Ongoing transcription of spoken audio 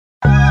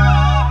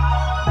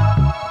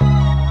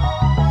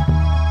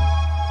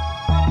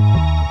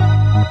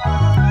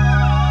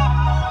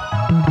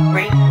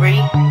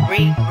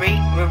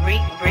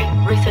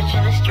Research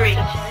in the street.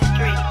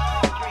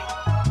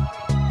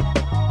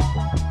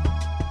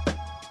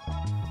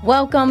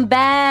 Welcome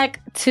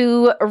back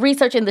to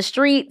Research in the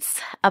Streets,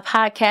 a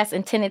podcast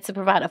intended to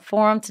provide a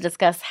forum to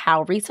discuss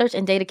how research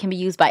and data can be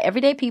used by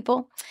everyday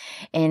people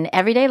in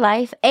everyday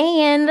life,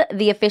 and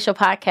the official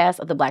podcast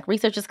of the Black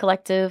Researchers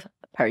Collective,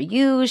 per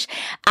usual.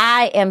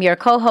 I am your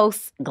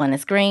co-host,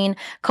 Glennis Green,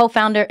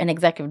 co-founder and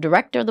executive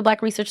director of the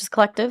Black Researchers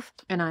Collective.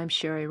 And I'm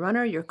Sherry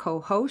Runner, your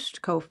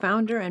co-host,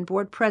 co-founder, and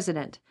board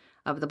president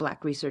of the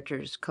Black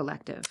Researchers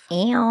Collective.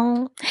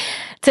 And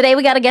today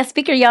we got a guest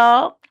speaker,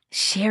 y'all.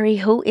 Sherry,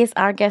 who is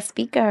our guest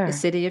speaker? The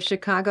City of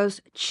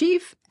Chicago's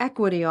Chief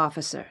Equity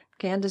Officer,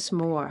 Candace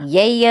Moore.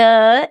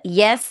 Yeah,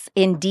 yes,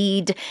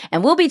 indeed.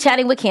 And we'll be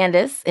chatting with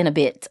Candace in a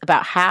bit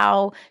about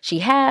how she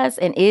has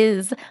and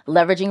is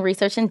leveraging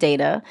research and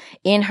data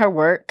in her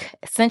work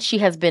since she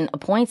has been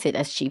appointed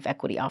as Chief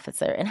Equity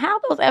Officer, and how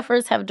those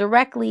efforts have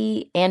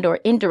directly and or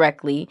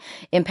indirectly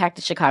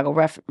impacted Chicago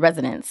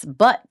residents.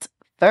 But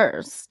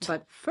first,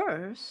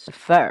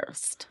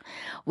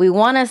 we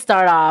want to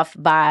start off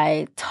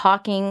by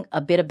talking a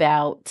bit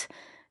about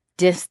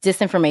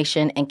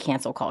disinformation and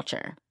cancel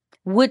culture,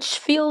 which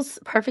feels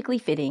perfectly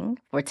fitting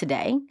for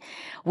today.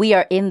 We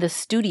are in the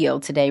studio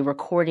today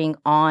recording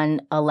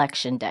on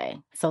Election Day.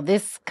 So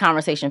this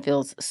conversation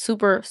feels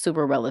super,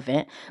 super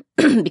relevant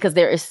because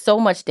there is so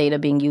much data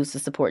being used to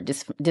support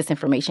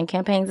disinformation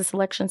campaigns this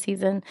election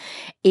season.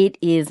 It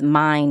is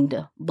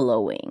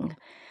mind-blowing.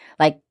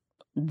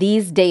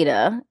 These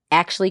data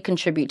actually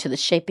contribute to the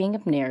shaping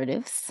of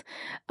narratives,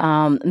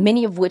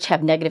 many of which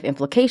have negative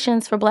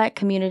implications for Black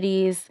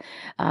communities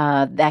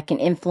that can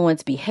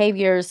influence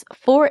behaviors.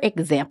 For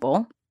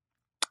example,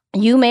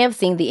 you may have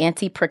seen the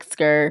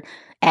anti-Pritzker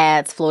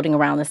ads floating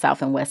around the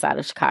south and west side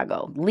of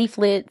Chicago.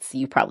 Leaflets,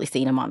 you've probably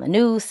seen them on the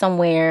news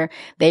somewhere.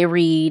 They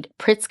read,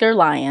 "Pritzker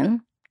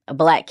lying,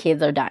 Black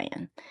kids are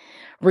dying."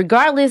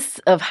 Regardless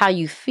of how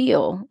you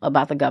feel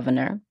about the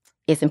governor,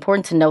 it's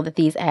important to know that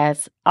these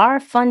ads are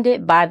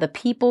funded by the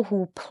people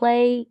who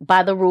play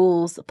by the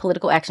rules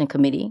Political Action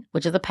Committee,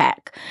 which is a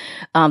PAC.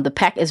 The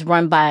PAC is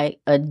run by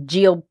a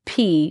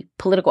GOP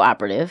political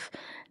operative,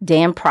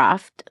 Dan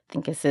Proft, I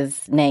think is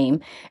his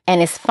name,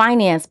 and is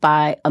financed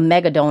by a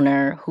mega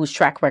donor whose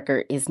track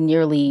record is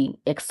nearly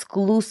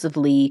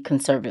exclusively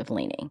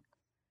conservative-leaning.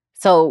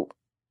 So,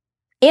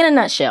 in a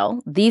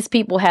nutshell, these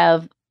people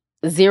have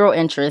zero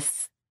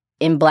interest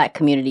in Black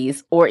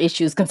communities or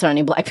issues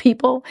concerning Black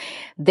people.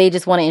 They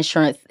just want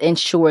to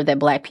ensure that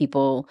Black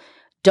people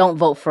don't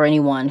vote for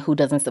anyone who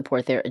doesn't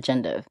support their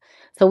agenda.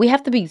 So we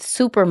have to be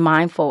super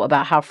mindful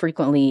about how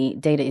frequently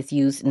data is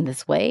used in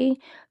this way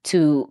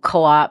to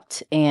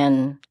co-opt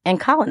and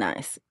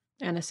colonize.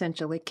 And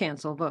essentially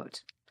cancel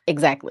votes.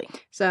 Exactly.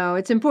 So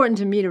it's important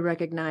to me to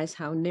recognize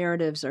how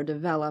narratives are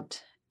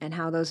developed and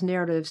how those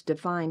narratives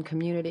define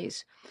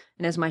communities.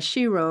 And as my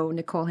shero,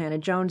 Nicole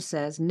Hannah-Jones,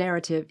 says,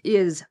 narrative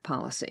is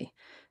policy.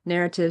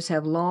 Narratives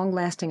have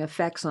long-lasting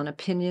effects on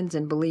opinions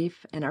and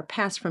belief and are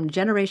passed from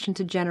generation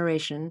to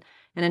generation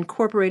and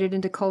incorporated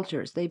into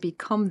cultures. They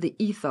become the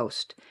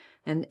ethos,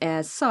 and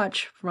as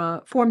such,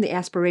 form the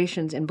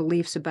aspirations and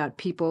beliefs about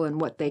people and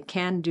what they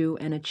can do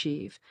and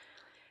achieve.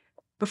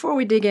 Before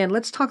we dig in,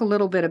 let's talk a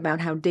little bit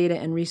about how data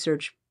and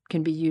research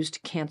can be used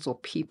to cancel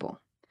people.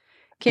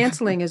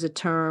 Canceling is a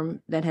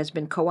term that has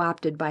been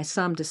co-opted by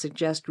some to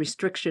suggest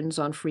restrictions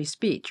on free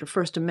speech or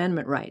First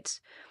Amendment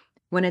rights.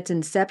 When its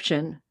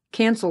inception,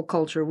 cancel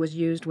culture was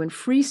used when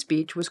free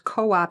speech was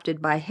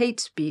co-opted by hate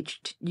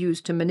speech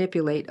used to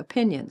manipulate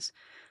opinions.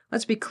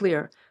 Let's be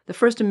clear, the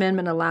First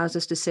Amendment allows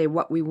us to say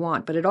what we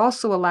want, but it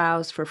also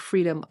allows for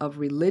freedom of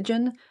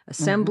religion,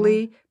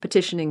 assembly,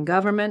 petitioning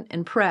government,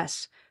 and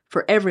press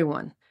for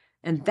everyone.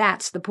 And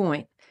that's the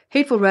point.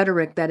 Hateful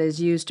rhetoric that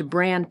is used to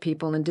brand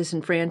people and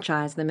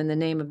disenfranchise them in the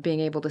name of being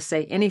able to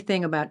say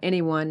anything about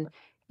anyone,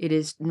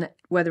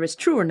 whether it's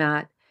true or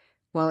not,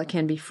 while it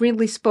can be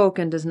freely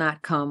spoken, does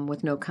not come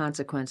with no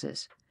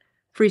consequences.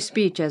 Free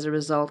speech, as a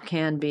result,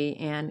 can be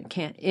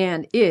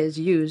and is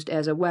used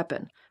as a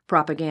weapon,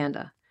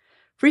 propaganda.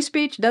 Free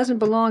speech doesn't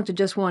belong to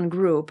just one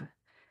group,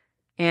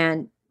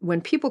 and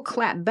when people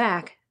clap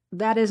back,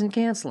 that isn't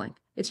canceling.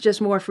 It's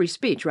just more free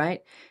speech,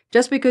 right?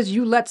 Just because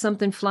you let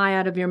something fly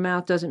out of your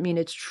mouth doesn't mean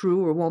it's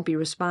true or won't be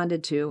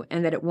responded to,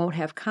 and that it won't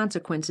have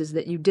consequences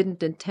that you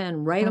didn't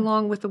intend right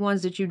along with the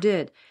ones that you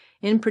did.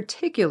 In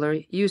particular,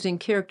 using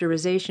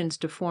characterizations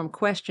to form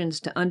questions,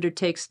 to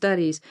undertake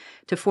studies,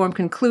 to form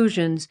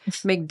conclusions,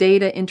 make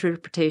data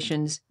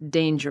interpretations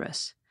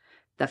dangerous.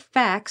 The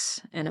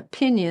facts and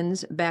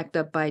opinions backed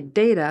up by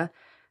data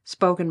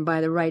spoken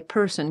by the right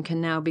person can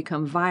now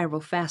become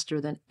viral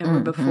faster than ever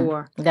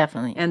before.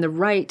 Definitely. And the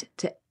right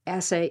to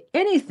essay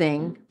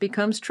anything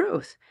becomes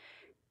truth.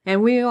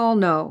 And we all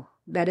know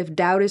that if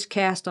doubt is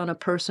cast on a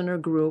person or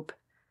group,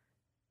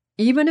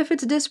 even if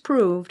it's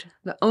disproved,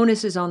 the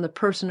onus is on the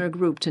person or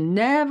group to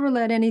never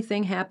let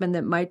anything happen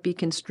that might be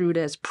construed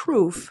as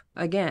proof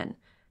again.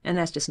 And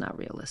that's just not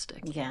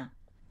realistic. Yeah,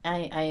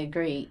 I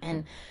agree.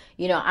 And,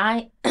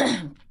 I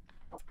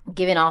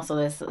given also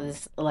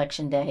this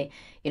election day,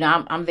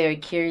 I'm very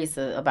curious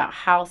about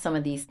how some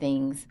of these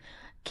things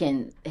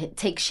can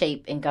take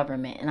shape in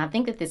government, and I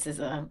think that this is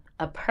a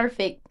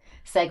perfect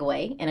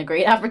segue and a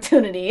great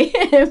opportunity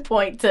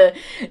point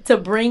to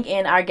bring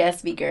in our guest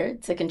speaker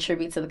to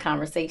contribute to the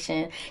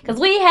conversation, because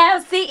we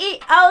have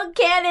CEO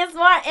Candace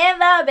Moore in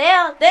the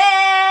building.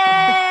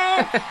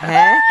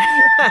 Hey.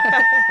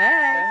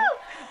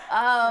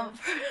 um,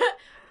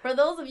 for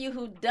those of you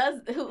who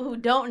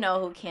don't know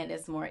who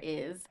Candace Moore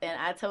is, and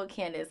I told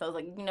Candace, I was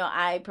like,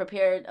 I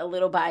prepared a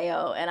little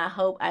bio, and I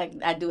hope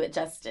I do it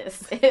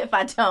justice. If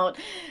I don't,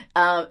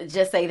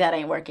 just say that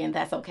ain't working.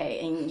 That's okay,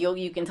 and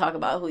you can talk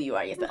about who you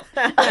are yourself.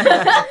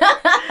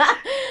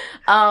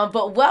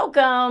 But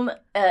welcome.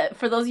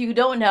 For those of you who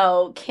don't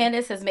know,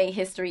 Candace has made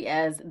history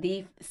as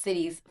the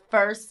city's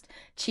first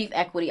chief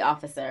equity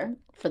officer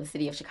for the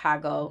city of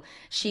Chicago.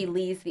 She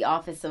leads the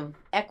Office of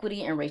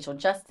Equity and Racial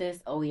Justice,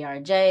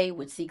 OERJ,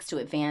 which seeks to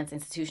advance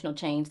institutional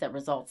change that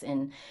results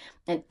in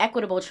an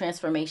equitable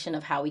transformation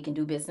of how we can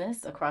do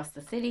business across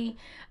the city.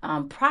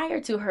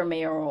 Prior to her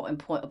mayoral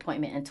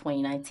appointment in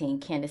 2019,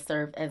 Candace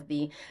served as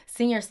the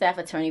senior staff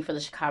attorney for the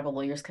Chicago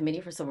Lawyers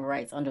Committee for Civil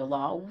Rights Under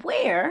Law,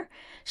 where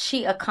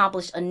she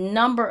accomplished a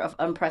number of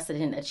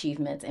unprecedented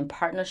achievements in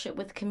partnership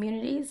with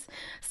communities,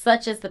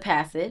 such as the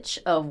passage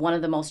of one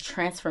of the most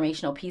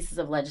transformational pieces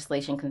of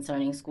legislation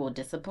concerning school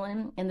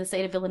discipline in the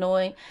state of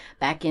Illinois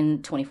back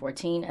in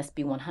 2014,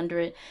 SB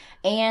 100,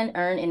 and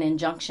earned an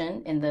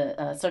injunction in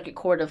the Circuit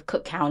Court of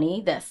Cook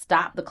County that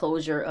stopped the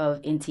closure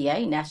of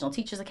NTA, National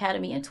Teachers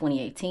Academy, in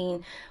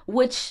 2018,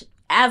 which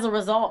as a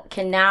result,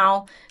 can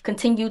now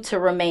continue to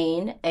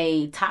remain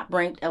a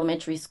top-ranked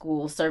elementary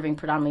school serving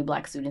predominantly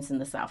Black students in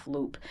the South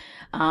Loop.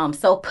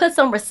 So put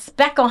some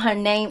respect on her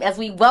name as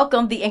we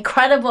welcome the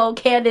incredible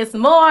Candace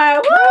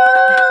Moore.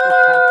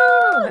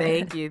 Woo!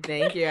 Thank you.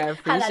 I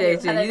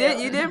appreciate you.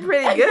 You did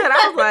pretty good.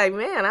 I was like,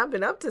 man, I've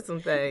been up to some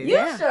things. You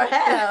sure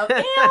have.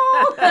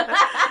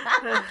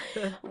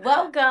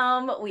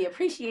 Welcome. We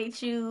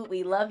appreciate you.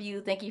 We love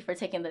you. Thank you for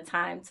taking the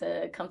time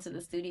to come to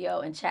the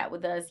studio and chat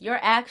with us. You're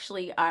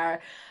actually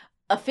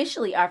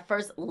officially our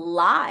first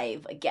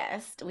live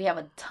guest. We have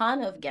a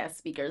ton of guest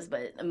speakers,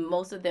 but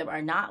most of them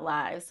are not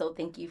live. So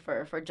thank you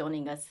for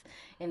joining us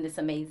in this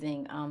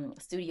amazing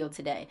studio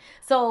today.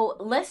 So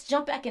let's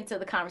jump back into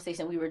the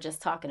conversation we were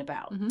just talking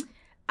about. Mm-hmm.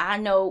 I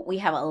know we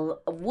have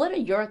what are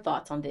your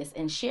thoughts on this?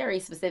 And Sherry,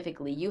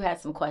 specifically, you had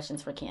some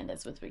questions for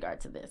Candace with regard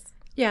to this.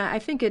 Yeah, I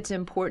think it's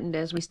important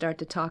as we start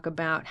to talk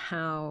about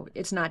how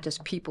it's not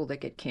just people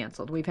that get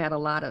canceled. We've had a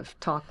lot of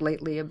talk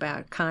lately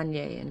about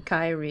Kanye and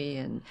Kyrie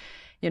and,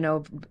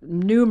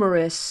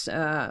 numerous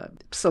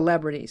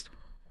celebrities,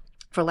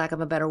 for lack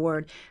of a better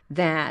word,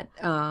 that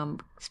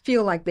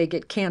feel like they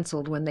get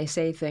canceled when they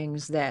say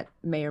things that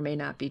may or may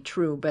not be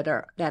true, but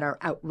that are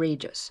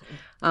outrageous,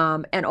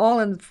 and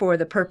all for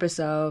the purpose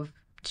of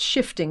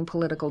shifting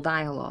political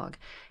dialogue.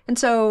 And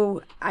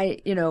so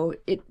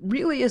it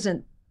really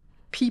isn't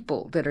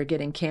people that are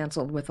getting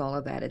canceled with all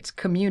of that. It's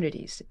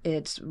communities.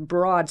 It's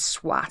broad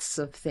swaths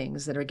of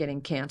things that are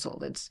getting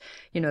canceled. It's,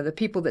 the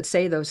people that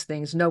say those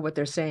things know what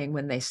they're saying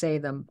when they say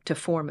them to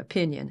form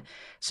opinion.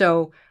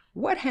 So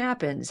what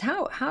happens?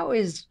 How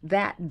is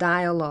that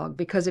dialogue?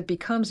 Because it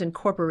becomes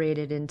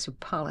incorporated into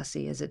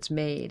policy as it's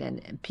made,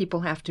 and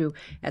people have to,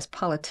 as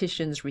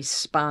politicians,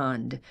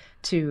 respond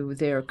to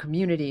their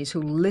communities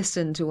who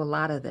listen to a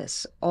lot of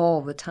this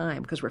all the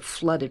time because we're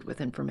flooded with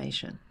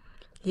information.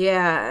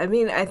 Yeah, I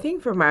mean, I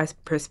think from my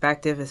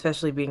perspective,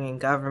 especially being in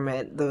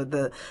government,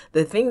 the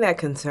thing that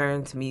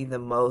concerns me the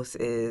most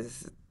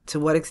is to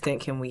what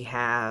extent can we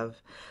have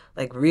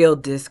like real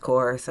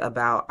discourse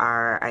about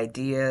our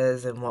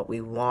ideas and what we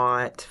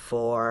want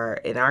for,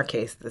 in our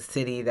case, the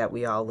city that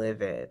we all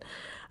live in.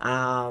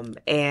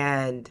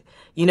 And,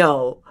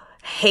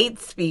 hate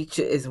speech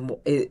is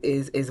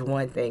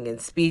one thing, and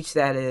speech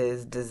that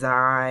is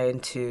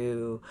designed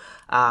to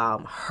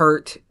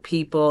hurt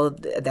people,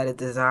 that is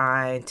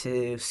designed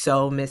to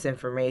sow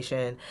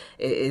misinformation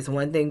is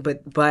one thing.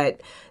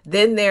 But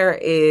then there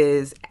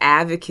is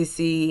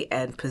advocacy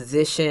and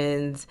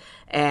positions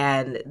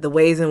and the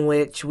ways in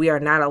which we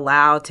are not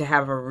allowed to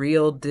have a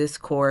real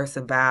discourse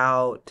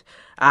about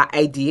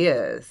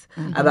ideas,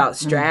 about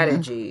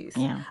strategies,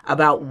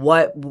 about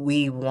what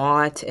we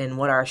want and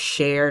what our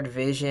shared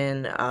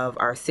vision of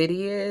our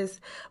city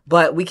is.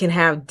 But we can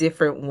have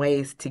different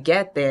ways to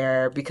get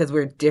there because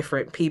we're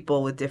different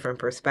people with different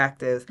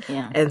perspectives.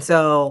 Yeah. And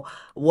so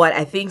what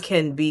I think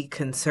can be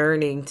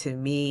concerning to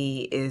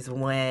me is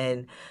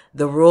when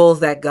the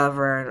rules that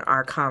govern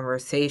our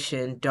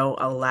conversation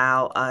don't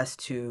allow us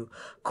to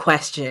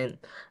question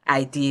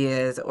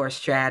ideas or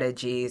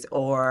strategies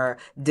or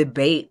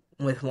debate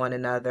with one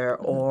another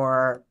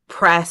or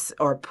press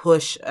or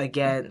push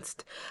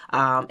against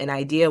an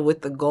idea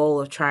with the goal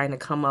of trying to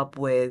come up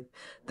with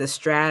the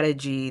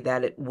strategy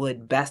that it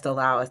would best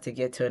allow us to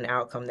get to an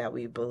outcome that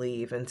we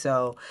believe. And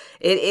so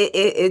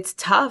it's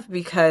tough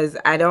because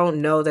I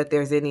don't know that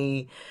there's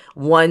any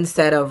one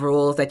set of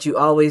rules that you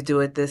always do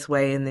it this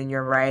way and then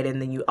you're right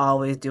and then you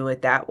always do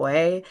it that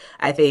way.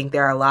 I think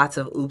there are lots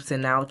of oops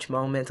and ouch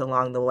moments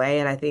along the way.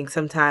 And I think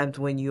sometimes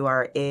when you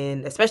are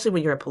in, especially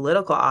when you're in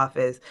political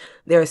office,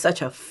 there is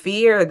such a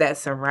fear that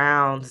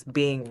surrounds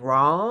being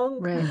wrong,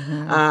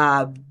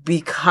 Right.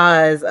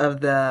 because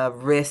of the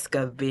risk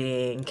of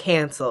being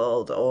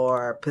canceled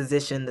or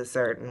positioned a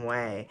certain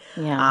way.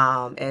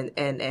 Yeah.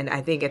 And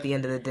I think at the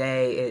end of the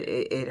day,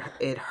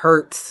 it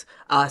hurts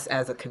us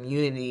as a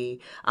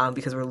community,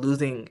 because we're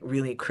losing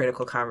really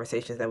critical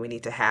conversations that we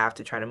need to have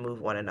to try to move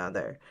one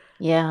another.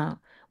 Yeah.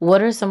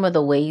 What are some of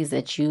the ways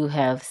that you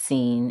have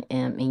seen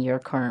in your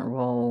current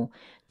role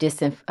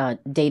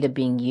data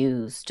being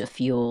used to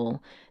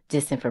fuel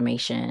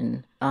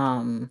disinformation,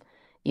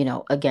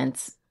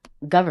 against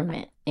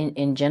government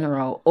in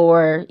general?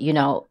 Or,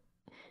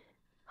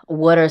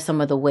 what are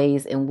some of the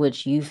ways in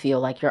which you feel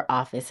like your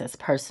office has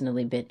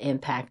personally been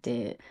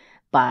impacted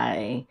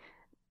by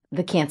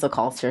the cancel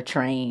culture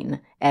train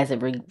as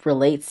it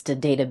relates to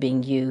data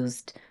being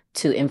used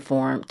to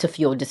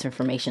fuel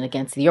disinformation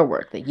against your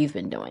work that you've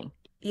been doing?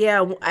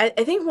 Yeah, I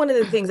think one of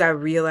the things I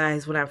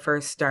realized when I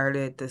first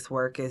started this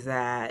work is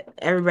that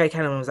everybody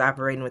kind of was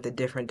operating with a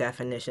different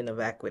definition of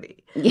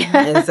equity. And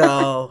Yeah.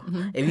 so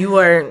if you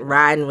weren't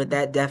riding with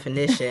that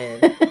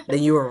definition,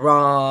 then you were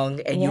wrong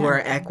and you Yeah.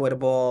 weren't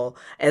equitable.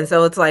 And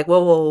so it's like,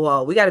 whoa, whoa,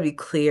 whoa, we got to be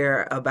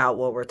clear about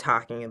what we're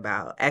talking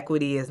about.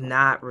 Equity is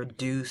not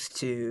reduced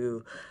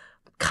to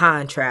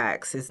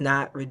contracts. It's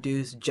not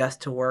reduced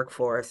just to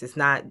workforce. It's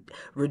not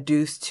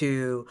reduced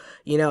to,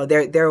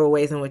 there were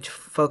ways in which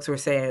folks were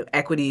saying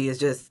equity is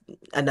just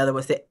another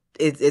way to say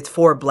it's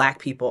for black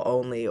people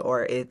only,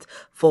 or it's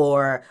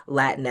for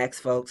Latinx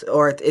folks,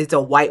 or it's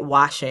a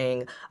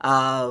whitewashing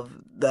of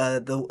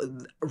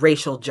the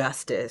racial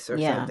justice or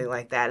Yeah. something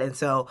like that. And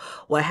so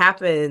what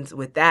happens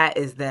with that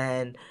is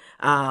then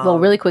Well,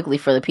 really quickly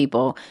for the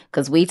people,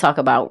 because we talk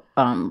about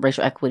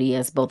racial equity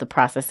as both a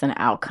process and an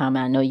outcome.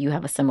 And I know you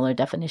have a similar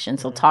definition.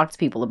 So mhm. talk to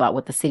people about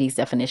what the city's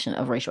definition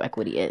of racial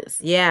equity is.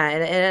 Yeah,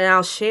 and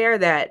I'll share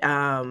that,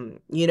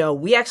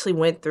 we actually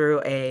went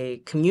through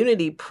a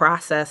community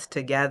process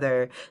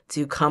together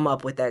to come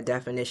up with that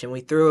definition.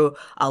 We threw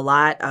a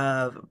lot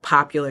of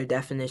popular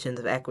definitions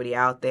of equity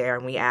out there,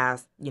 and we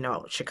asked,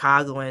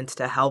 Chicagoans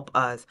to help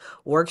us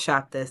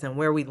workshop this. And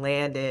where we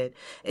landed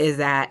is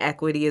that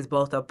equity is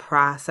both a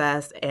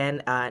process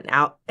and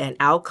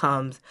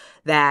outcomes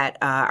that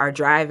are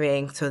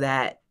driving so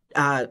that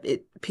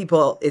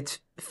it's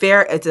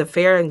fair. It's a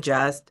fair and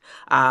just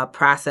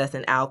process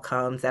and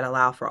outcomes that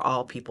allow for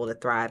all people to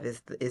thrive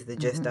is the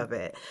gist of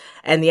it.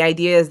 And the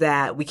idea is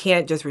that we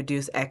can't just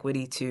reduce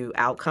equity to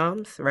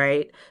outcomes,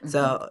 right?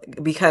 So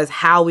because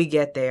how we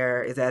get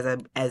there is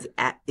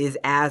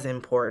as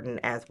important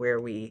as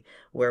where we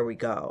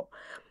go.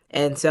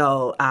 And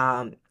so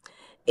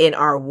in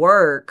our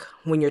work,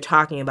 when you're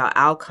talking about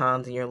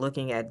outcomes and you're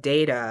looking at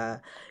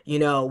data,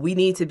 we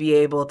need to be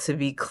able to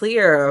be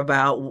clear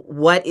about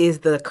what is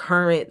the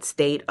current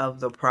state of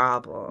the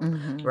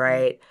problem,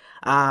 right?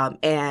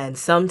 And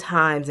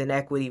sometimes in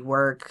equity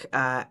work,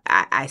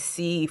 I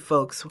see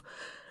folks,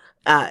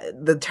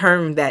 the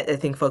term that I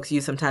think folks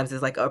use sometimes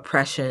is like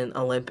oppression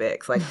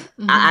Olympics. Like,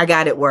 I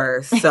got it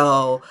worse,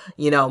 so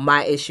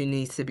my issue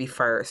needs to be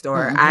first,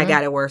 or I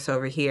got it worse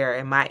over here,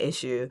 and my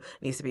issue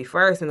needs to be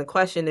first. And the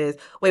question is,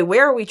 wait,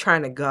 where are we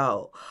trying to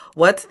go?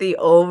 What's the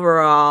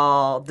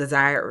overall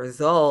desired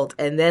result?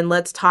 And then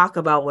let's talk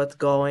about what's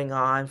going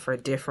on for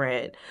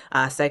different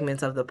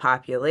segments of the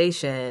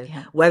population,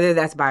 whether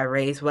that's by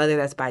race, whether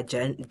that's by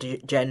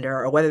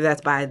gender, or whether that's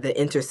by the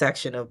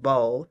intersection of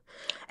both,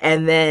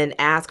 and then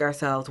ask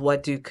ourselves,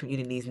 what do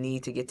communities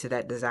need to get to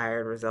that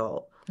desired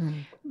result?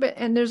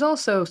 And there's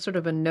also sort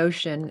of a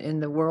notion in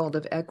the world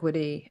of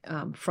equity,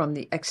 from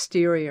the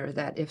exterior,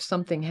 that if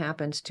something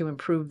happens to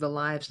improve the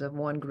lives of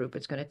one group,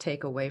 it's going to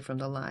take away from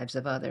the lives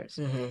of others.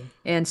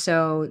 And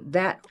so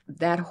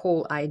that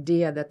whole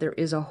idea that there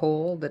is a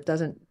whole, that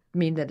doesn't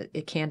mean that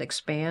it can't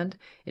expand.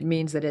 It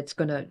means that it's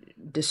going to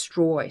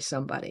destroy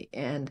somebody.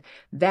 And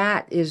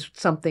that is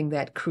something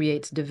that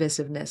creates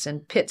divisiveness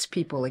and pits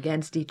people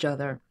against each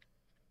other.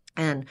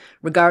 And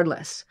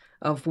regardless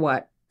of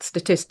what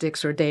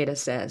statistics or data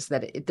says,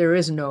 that there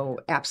is no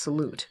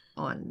absolute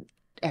on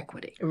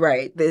equity.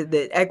 Right.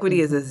 The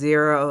equity is a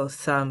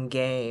zero-sum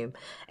game.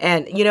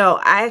 And,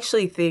 I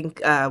actually think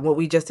what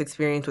we just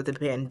experienced with the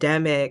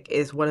pandemic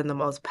is one of the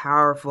most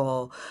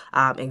powerful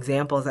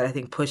examples that I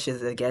think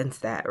pushes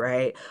against that,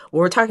 right? When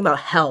we're talking about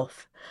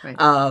health Right.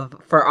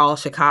 for all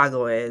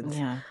Chicagoans,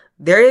 Yeah.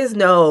 there is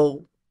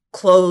no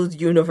closed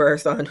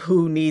universe on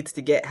who needs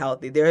to get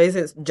healthy. There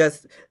isn't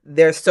just,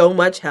 there's so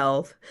much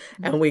health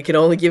and we can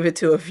only give it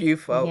to a few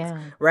folks,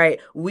 Yeah. right?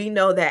 We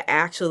know that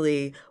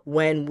actually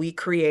when we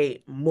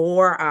create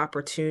more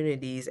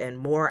opportunities and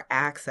more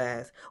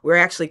access, we're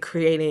actually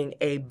creating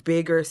a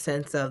bigger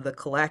sense of the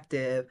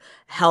collective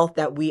health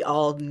that we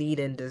all need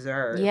and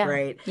deserve, Yeah.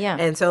 right? Yeah.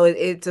 And so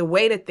it's a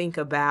way to think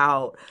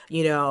about,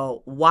 you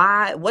know,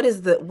 what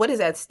is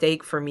at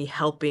stake for me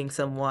helping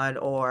someone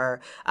or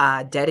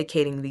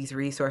dedicating these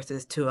resources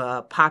to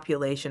a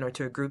population or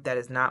to a group that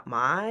is not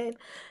mine,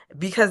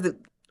 because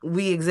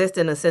we exist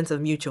in a sense of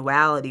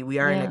mutuality. We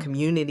are in a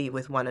community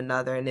with one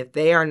another, and if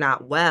they are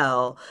not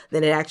well,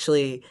 then it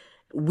actually,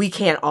 we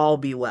can't all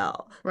be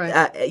well.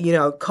 Right. You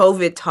know,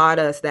 COVID taught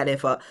us that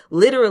if a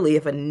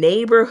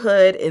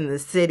neighborhood in the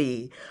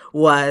city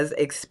was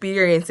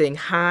experiencing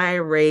high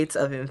rates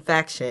of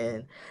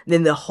infection,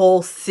 then the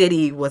whole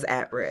city was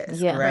at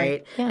risk, Yeah.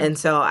 right? Yeah. And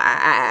so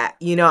I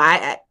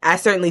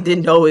certainly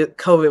didn't know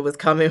COVID was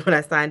coming when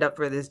I signed up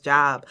for this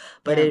job,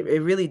 but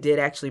it really did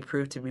actually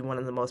prove to be one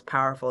of the most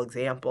powerful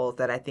examples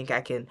that I think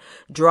I can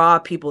draw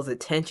people's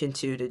attention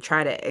to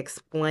try to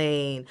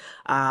explain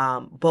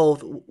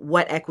both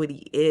what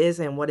equity is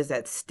and what is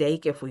at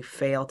stake if we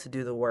fail to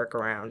do the work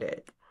around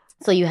it.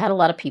 So you had a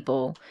lot of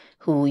people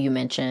who you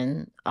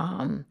mentioned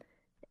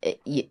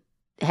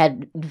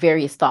had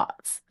various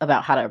thoughts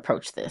about how to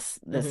approach this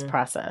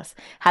process.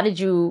 How did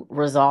you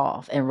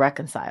resolve and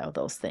reconcile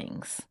those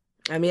things?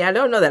 I mean, I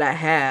don't know that I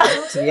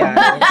have, to be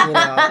honest. You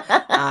know,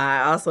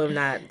 I also am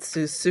not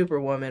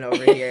superwoman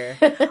over here.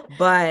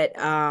 But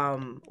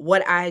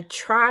what I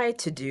try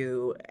to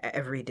do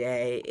every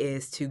day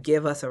is to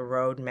give us a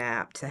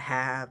roadmap to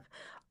have,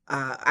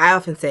 I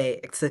often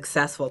say,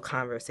 successful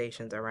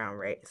conversations around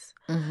race.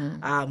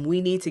 Mm-hmm. We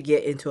need to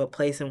get into a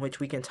place in which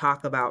we can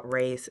talk about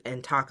race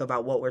and talk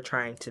about what we're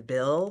trying to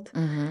build,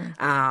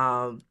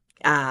 not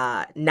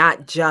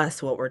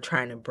just what we're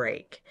trying to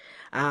break.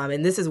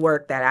 And this is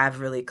work that I've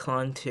really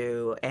clung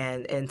to.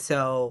 And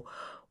so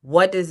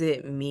what does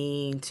it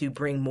mean to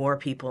bring more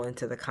people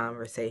into the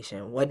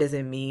conversation? What does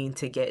it mean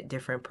to get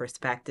different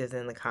perspectives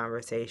in the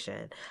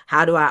conversation?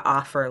 How do I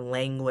offer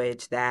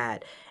language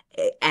that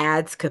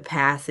adds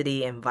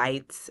capacity,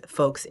 invites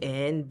folks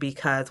in?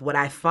 Because what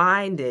I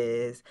find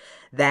is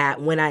that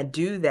when I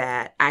do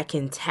that, I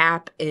can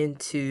tap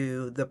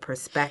into the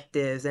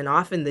perspectives and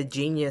often the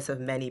genius of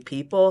many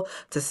people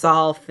to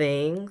solve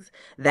things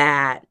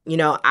that, you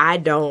know, I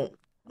don't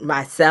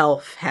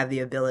myself have the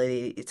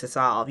ability to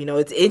solve. You know,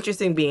 it's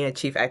interesting being a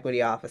chief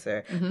equity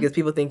officer because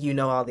people think you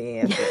know all the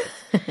answers.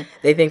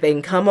 They think they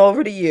can come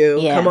over to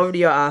you, come over to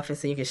your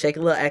office, and you can shake a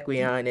little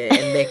equity on it,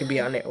 and they can be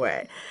on their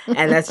way.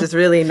 And that's just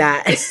really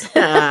not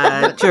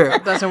true.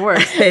 It doesn't work.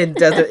 It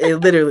doesn't. It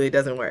literally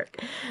doesn't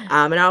work.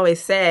 And I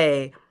always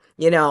say,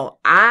 you know,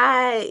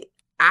 I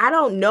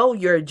don't know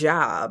your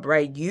job,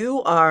 right?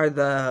 You are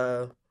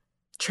the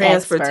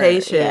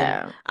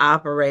transportation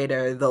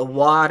operator, the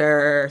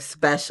water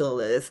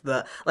specialist,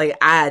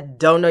 I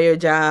don't know your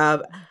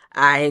job.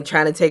 I ain't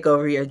trying to take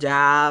over your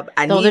job.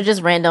 Those are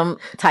just random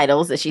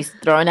titles that she's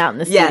throwing out in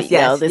the studio.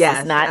 Yes, this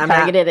is not I'm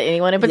targeted at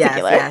anyone in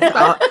particular.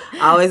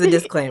 Always a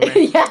disclaimer.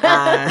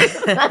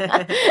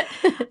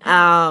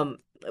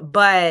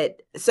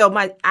 But so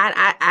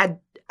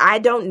I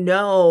don't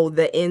know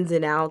the ins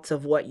and outs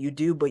of what you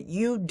do, but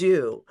you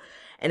do.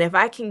 And if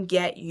I can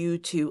get you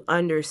to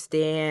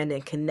understand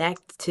and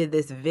connect to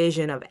this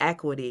vision of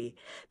equity,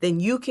 then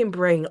you can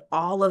bring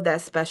all of that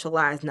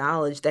specialized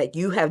knowledge that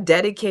you have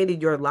dedicated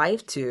your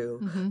life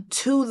to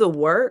the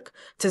work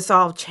to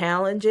solve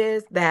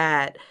challenges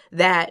that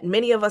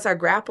many of us are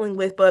grappling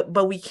with,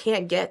 but we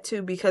can't get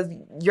to because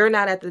you're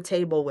not at the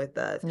table with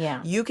us.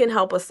 Yeah. You can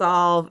help us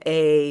solve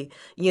a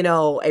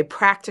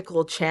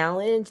practical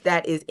challenge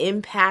that is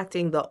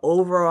impacting the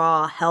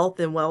overall health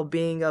and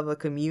well-being of a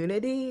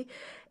community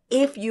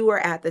if you were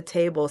at the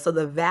table. So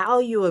the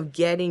value of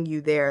getting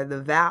you there,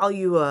 the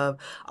value of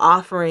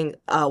offering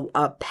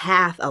a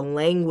path, a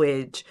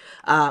language,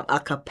 a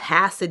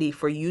capacity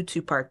for you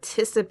to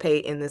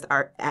participate in this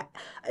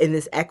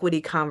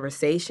equity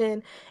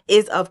conversation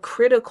is of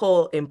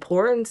critical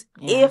importance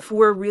if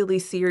we're really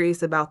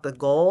serious about the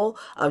goal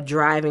of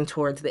driving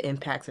towards the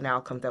impacts and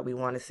outcomes that we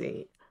want to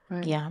see.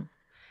 Right. Yeah.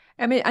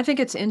 I mean, I think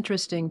it's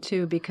interesting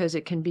too because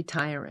it can be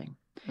tiring.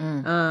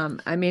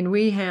 I mean,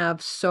 we have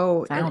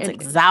sounds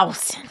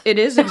exhausting. It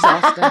is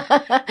exhausting,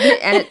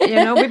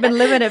 and we've been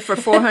living it for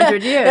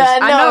 400 years. I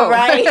know,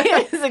 right?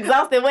 It's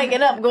exhausting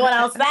waking up, going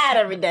outside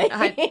every day.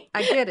 I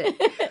get it,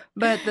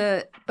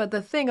 but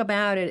the thing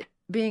about it,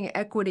 being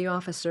equity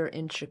officer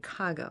in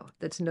Chicago,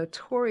 that's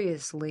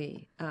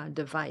notoriously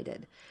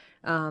divided.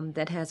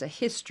 That has a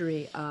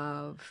history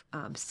of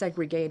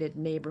segregated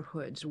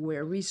neighborhoods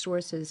where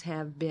resources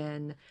have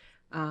been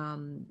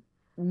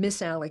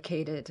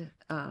misallocated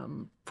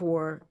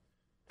for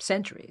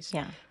centuries,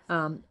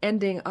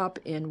 ending up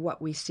in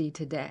what we see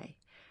today.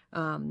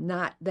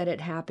 Not that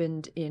it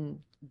happened in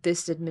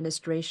this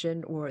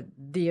administration or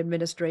the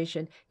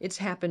administration. It's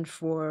happened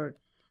for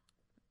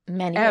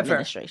many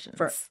administrations.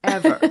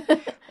 Forever.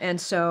 And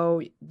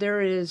so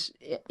there is,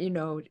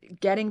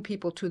 getting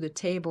people to the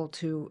table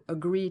to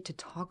agree to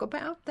talk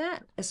about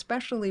that,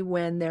 especially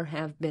when there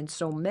have been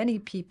so many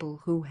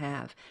people who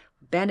have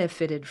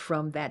benefited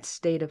from that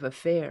state of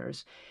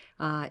affairs,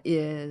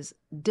 is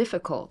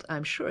difficult.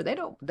 I'm sure they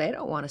don't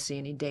want to see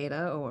any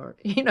data, or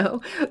they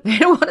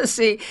don't want to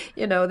see,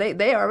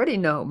 they already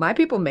know my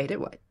people made it.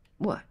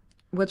 What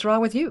what's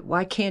wrong with you?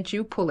 Why can't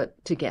you pull it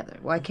together?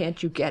 Why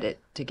can't you get it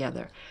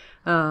together?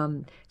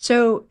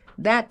 So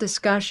that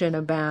discussion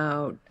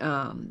about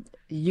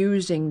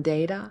using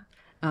data,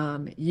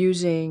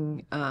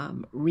 using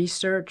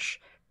research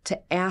to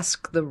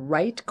ask the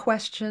right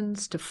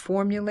questions to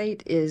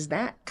formulate, is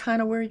that kind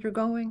of where you're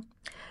going?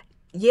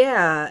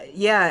 Yeah,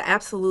 yeah,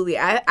 absolutely.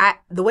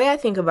 The way I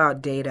think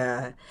about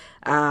data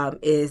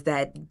is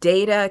that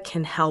data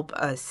can help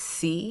us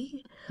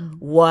see Mm.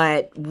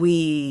 what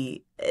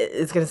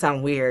it's going to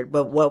sound weird,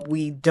 but what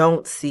we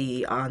don't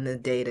see on the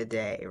day to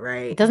day, It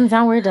right? doesn't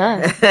sound weird to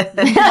us.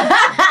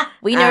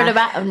 We uh,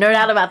 nerd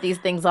out about these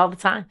things all the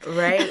time.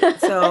 right?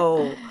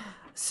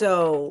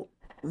 So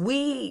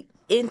we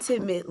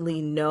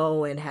intimately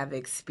know and have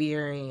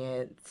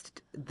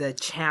experienced the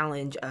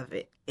challenge of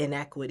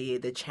inequity,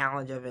 the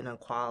challenge of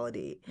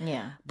inequality.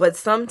 Yeah. But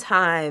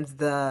sometimes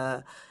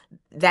that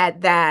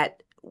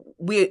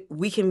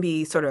we can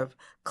be sort of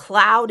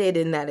clouded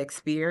in that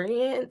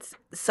experience,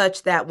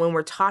 such that when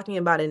we're talking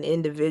about an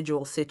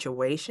individual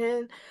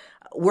situation,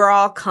 we're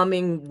all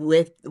coming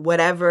with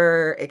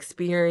whatever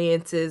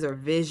experiences or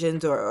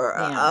visions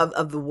Yeah.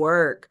 of the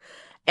work,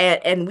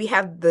 and we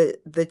have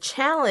the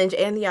challenge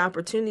and the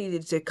opportunity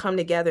to come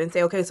together and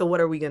say, okay, so what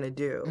are we going to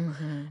do?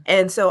 Mm-hmm.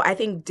 And so I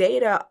think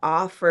data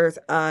offers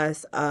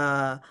us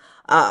a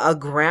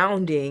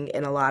grounding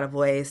in a lot of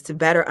ways to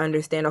better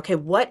understand, okay,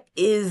 what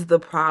is the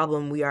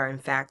problem we are in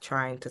fact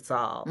trying to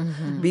solve?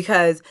 Mm-hmm.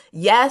 Because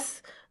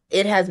yes,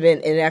 it has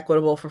been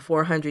inequitable for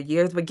 400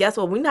 years, but guess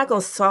what? We're not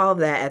going to solve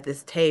that at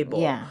this table.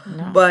 Yeah.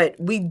 No. But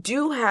we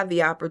do have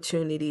the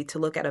opportunity to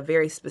look at a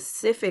very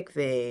specific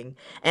thing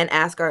and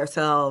ask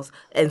ourselves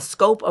and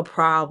scope a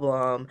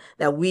problem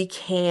that we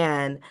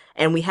can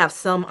and we have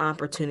some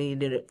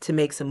opportunity to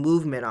make some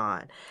movement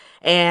on.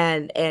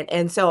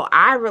 And so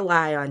I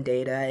rely on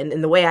data,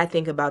 and the way I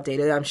think about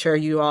data, I'm sure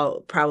you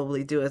all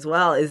probably do as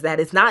well, is that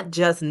it's not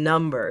just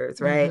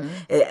numbers, right?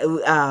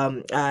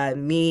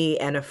 Me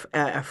and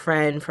a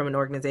friend from an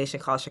organization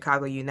called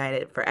Chicago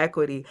United for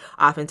Equity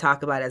often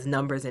talk about it as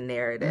numbers and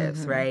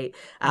narratives, right?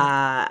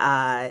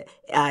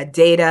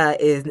 Data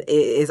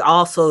is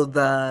also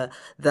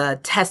the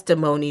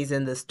testimonies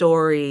and the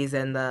stories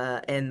and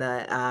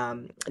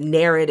the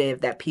narrative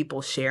that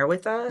people share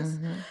with us,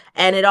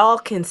 and it all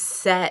can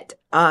set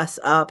us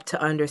up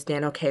to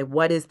understand, okay,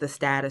 what is the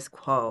status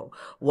quo?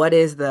 What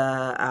is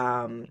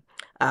the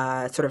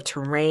sort of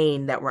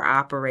terrain that we're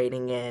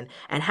operating in?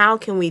 And how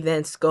can we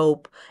then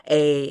scope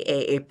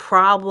a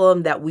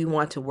problem that we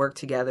want to work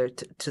together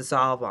to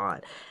solve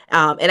on?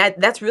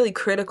 That's really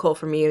critical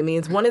for me. I mean,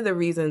 it's one of the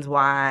reasons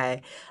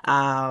why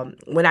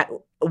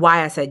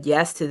why I said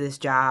yes to this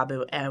job,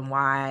 and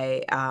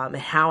why and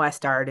how I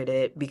started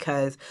it,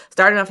 because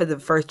starting off as the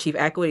first chief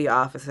equity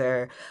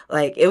officer,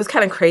 like, it was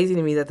kind of crazy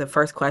to me that the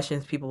first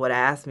questions people would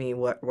ask me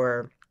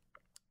were,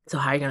 so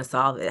how are you going to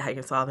solve it? How are you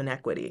going to solve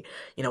inequity?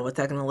 What's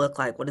that going to look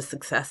like? What does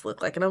success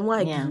look like? And I'm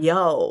like, Yeah.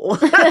 yo,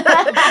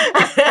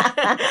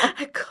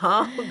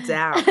 calm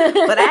down.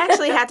 But I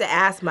actually had to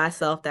ask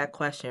myself that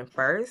question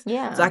first,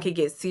 Yeah. so I could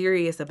get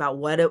serious about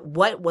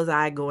what was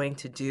I going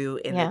to do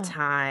in Yeah. the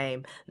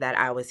time that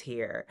I was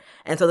here.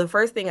 And so the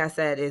first thing I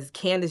said is,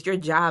 Candace, your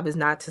job is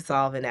not to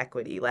solve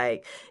inequity.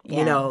 Like,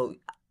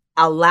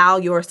 allow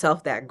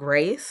yourself that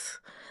grace.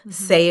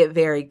 Say it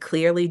very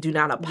clearly. Do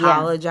not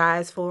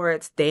apologize for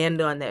it. Stand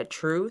on that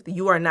truth.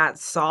 You are not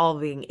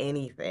solving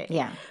anything.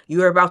 Yeah.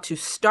 You are about to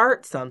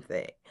start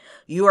something.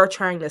 You are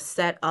trying to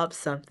set up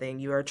something.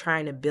 You are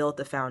trying to build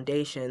the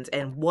foundations.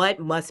 And what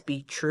must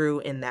be true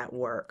in that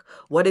work?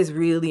 What is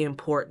really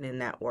important in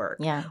that work?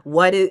 Yeah.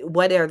 What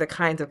are the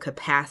kinds of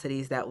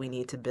capacities that we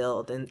need to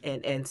build?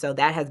 And so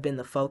that has been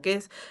the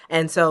focus.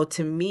 And so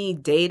to me,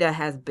 data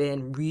has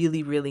been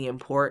really, really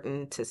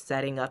important to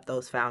setting up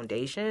those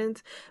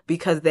foundations,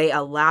 because they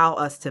allow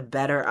us to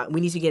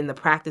we need to get in the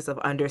practice of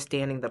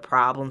understanding the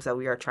problems that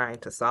we are trying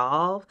to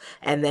solve,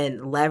 and then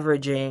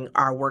leveraging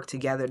our work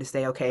together to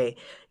say, okay,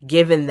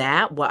 given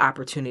that, what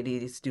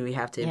opportunities do we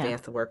have to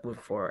advance the work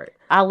moving forward?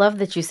 I love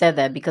that you said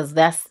that, because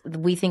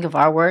we think of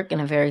our work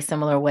in a very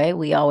similar way.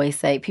 We always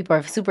say people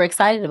are super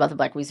excited about the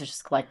Black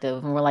Researchers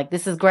Collective, and we're like,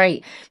 this is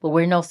great, but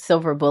we're no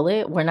silver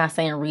bullet. We're not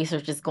saying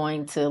research is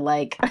going to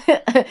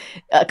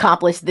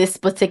accomplish this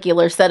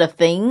particular set of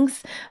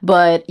things,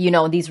 but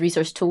these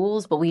research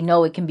tools, but we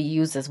know it can be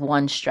used as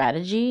one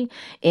strategy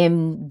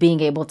in being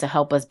able to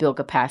help us build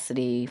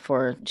capacity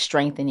for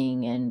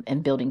strengthening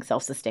and building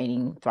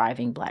self-sustaining,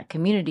 thriving Black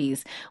communities.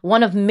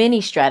 One of many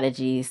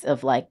strategies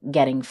of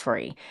getting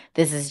free.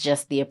 This is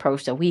just the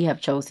approach that we have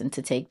chosen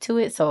to take to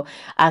it. So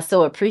I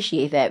so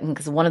appreciate that,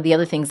 because one of the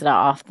other things that I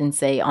often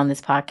say on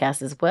this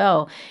podcast as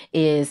well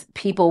is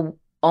people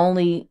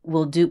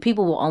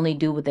people will only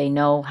do what they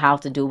know how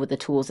to do with the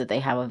tools that they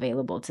have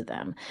available to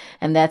them.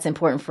 And that's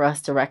important for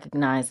us to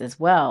recognize as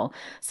well.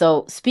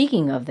 So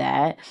speaking of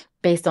that,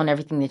 based on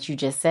everything that you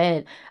just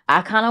said,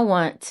 I kind of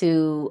want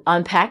to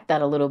unpack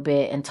that a little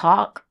bit and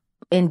talk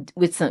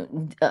with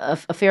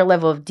a fair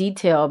level of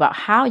detail about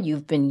how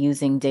you've been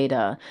using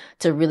data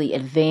to really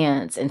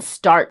advance and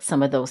start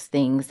some of those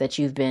things that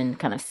you've been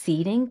kind of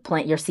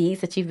plant your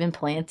seeds that you've been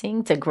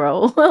planting to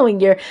grow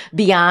when you're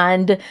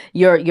beyond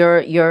your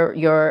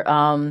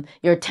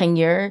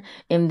tenure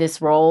in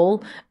this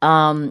role.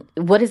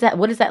 What does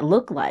that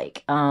look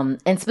like?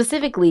 And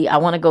specifically, I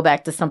want to go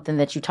back to something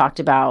that you talked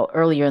about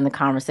earlier in the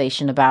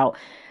conversation about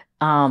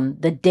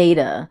the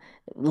data,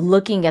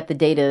 looking at the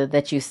data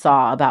that you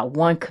saw about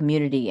one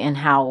community and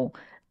how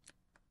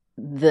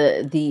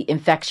the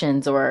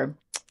infections or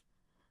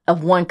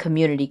of one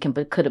community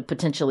could have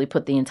potentially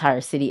put the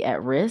entire city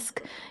at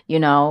risk.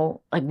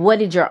 Like what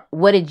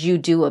did you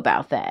do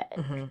about that?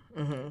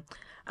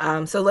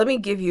 So let me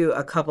give you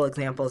a couple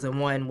examples, and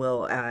one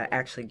will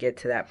actually get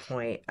to that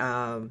point.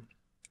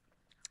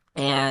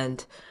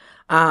 And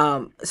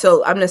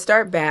so I'm going to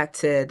start back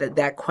to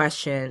that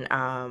question.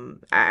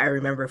 I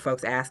remember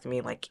folks asking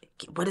me, like,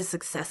 what does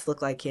success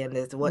look like in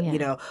this? What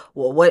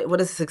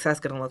is success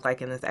going to look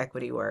like in this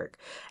equity work?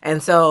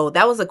 And so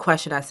that was a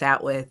question I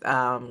sat with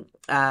right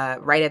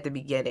at the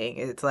beginning.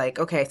 It's like,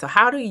 okay, so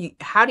how do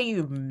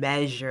you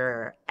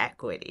measure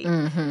equity?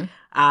 Mm-hmm.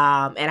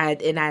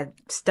 And I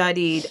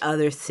studied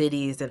other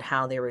cities and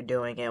how they were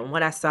doing it. And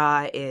what I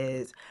saw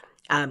is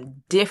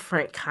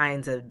different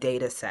kinds of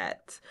data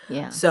sets.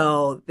 Yeah.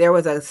 So there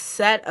was a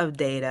set of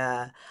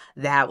data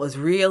that was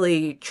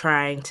really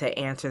trying to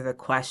answer the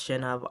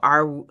question of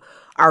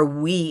are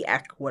we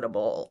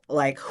equitable?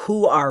 Like,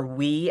 who are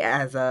we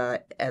as an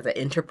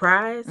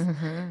enterprise,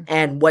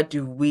 and what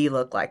do we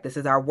look like? This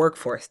is our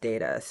workforce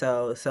data.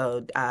 So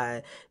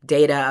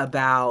data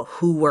about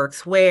who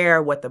works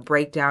where, what the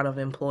breakdown of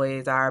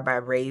employees are by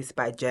race,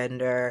 by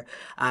gender,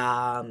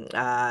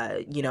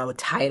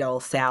 title,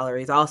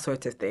 salaries, all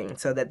sorts of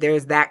things. So that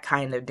there's that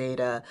kind of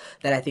data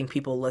that I think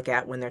people look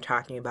at when they're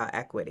talking about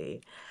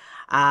equity.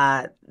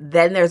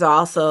 Then there's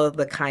also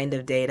the kind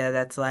of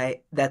data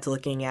that's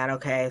looking at,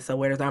 okay, so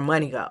where does our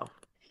money go?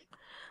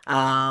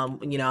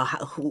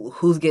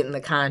 Who's getting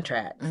the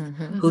contracts,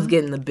 who's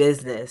getting the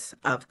business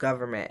of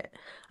government.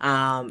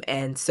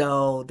 And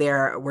so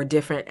there were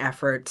different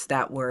efforts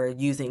that were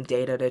using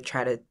data to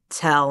try to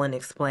tell and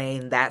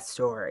explain that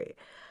story.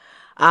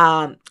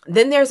 Then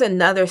there's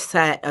another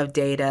set of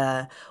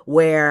data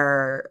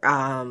where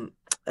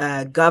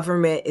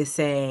government is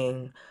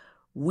saying,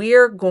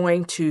 we're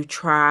going to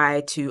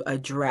try to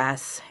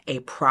address a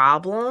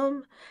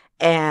problem,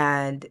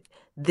 and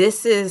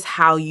this is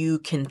how you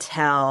can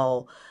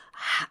tell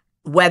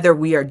whether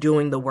we are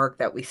doing the work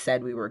that we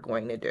said we were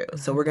going to do.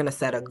 So we're going to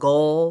set a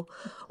goal,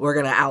 we're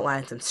going to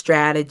outline some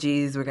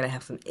strategies, we're going to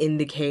have some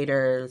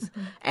indicators,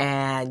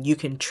 and you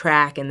can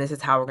track, and this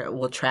is how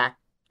we'll track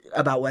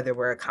about whether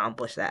we're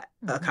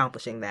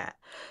accomplishing that.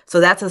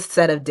 So that's a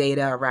set of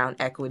data around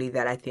equity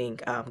that I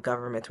think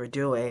governments were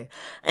doing.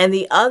 And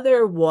the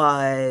other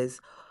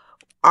was,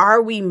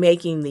 are we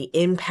making the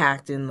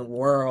impact in the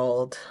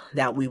world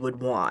that we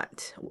would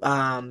want?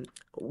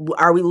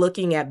 Are we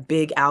looking at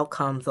big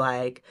outcomes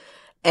like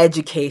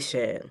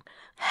education,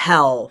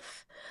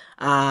 health,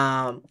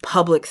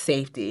 public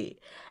safety?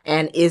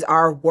 And is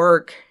our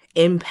work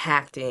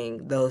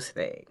impacting those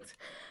things?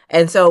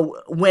 And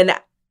so when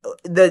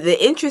the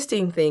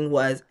interesting thing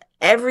was,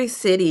 every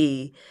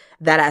city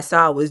that I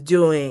saw was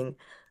doing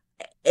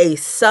a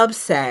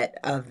subset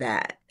of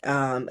that.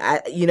 And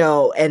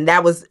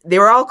that was, they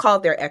were all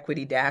called their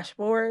equity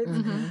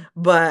dashboards,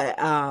 but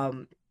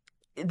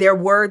there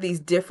were these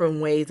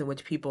different ways in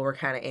which people were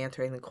kind of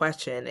answering the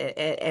question.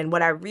 And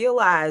what I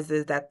realized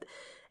is that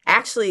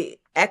actually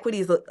equity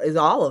is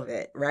all of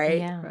it, right?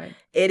 Yeah. Right.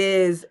 It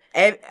is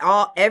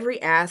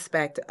every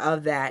aspect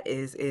of that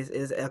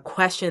is a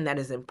question that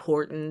is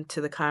important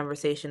to the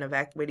conversation of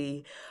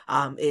equity.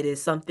 It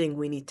is something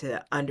we need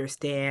to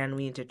understand,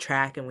 we need to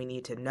track, and we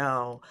need to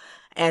know.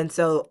 And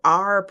so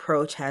our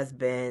approach has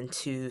been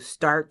to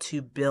start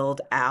to build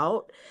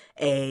out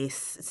a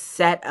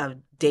set of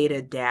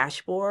data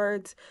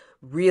dashboards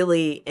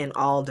really in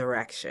all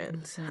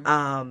directions.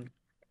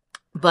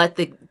 But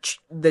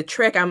the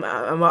trick, I'm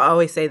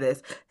always say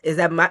this, is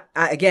that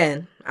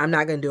again, I'm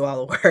not going to do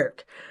all the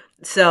work.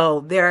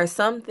 So there are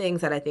some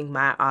things that I think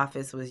my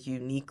office was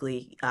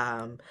uniquely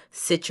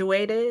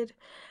situated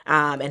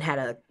and had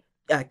a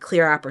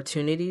clear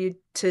opportunity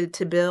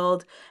to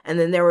build. And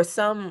then there were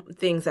some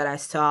things that I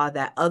saw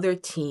that other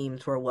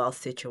teams were well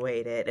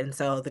situated. And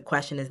so the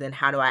question is then,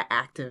 how do I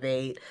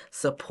activate,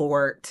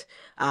 support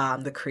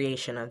the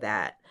creation of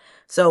that?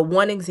 So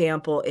one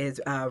example is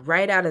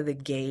right out of the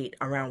gate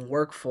around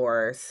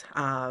workforce.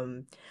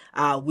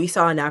 We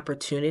saw an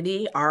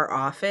opportunity, our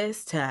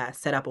office, to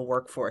set up a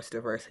workforce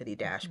diversity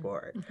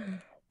dashboard.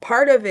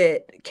 part of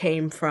it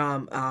came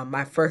from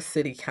my first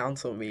city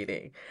council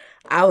meeting.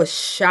 I was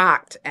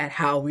shocked at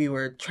how we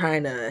were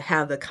trying to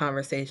have the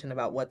conversation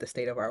about what the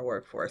state of our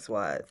workforce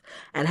was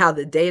and how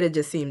the data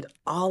just seemed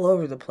all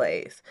over the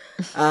place.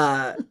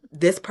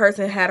 This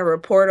person had a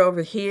report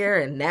over here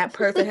and that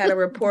person had a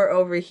report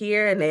over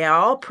here, and they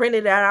all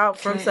printed that out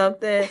from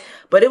something.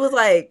 But it was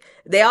like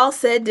they all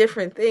said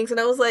different things. And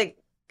I was like,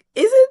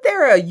 isn't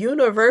there a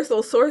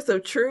universal source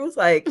of truth?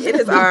 Like it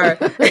is our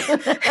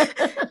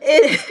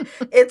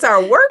it's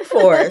our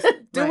workforce.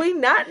 Do we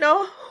not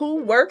know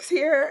who works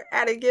here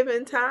at a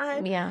given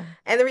time? Yeah.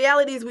 And the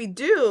reality is we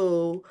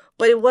do,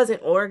 but it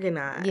wasn't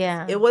organized.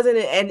 Yeah. It wasn't,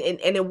 and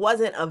it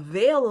wasn't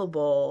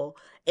available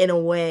in a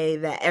way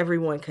that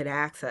everyone could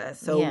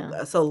access.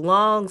 So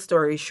long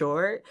story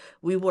short,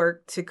 we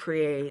worked to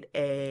create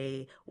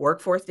a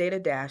workforce data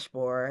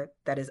dashboard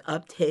that is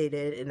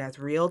updated and as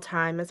real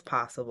time as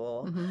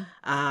possible,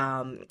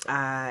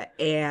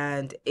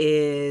 and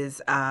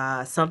is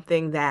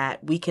something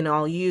that we can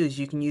all use.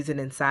 You can use it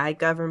inside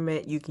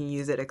government. You can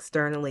use it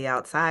externally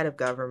outside of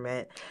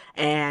government.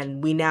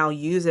 And we now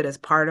use it as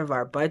part of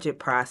our budget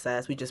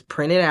process. We just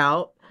print it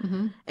out,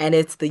 and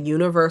it's the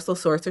universal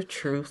source of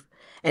truth.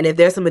 And if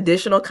there's some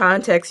additional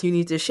context you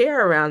need to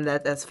share around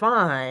that, that's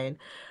fine.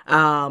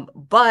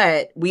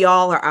 But we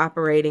all are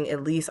operating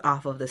at least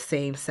off of the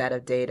same set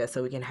of data,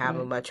 so we can have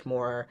a much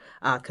more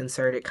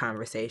concerted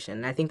conversation.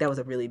 And I think that was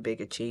a really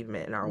big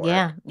achievement in our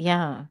work.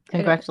 Yeah.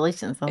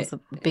 Congratulations. That was a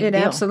big It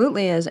deal.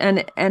 absolutely is.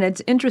 And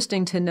it's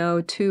interesting to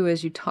know, too,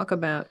 as you talk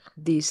about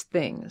these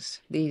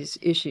things, these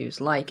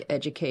issues like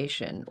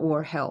education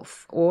or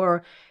health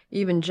or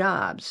even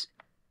jobs,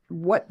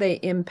 what they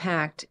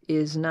impact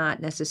is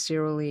not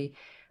necessarily,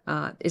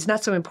 it's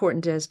not so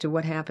important as to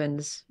what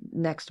happens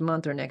next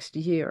month or next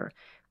year.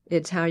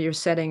 It's how you're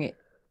setting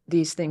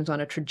these things on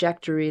a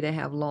trajectory that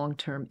have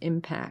long-term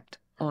impact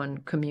on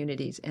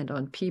communities and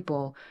on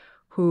people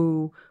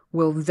who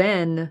will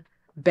then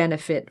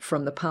benefit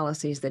from the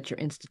policies that you're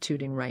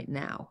instituting right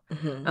now.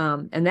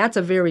 And that's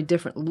a very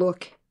different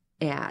look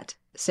at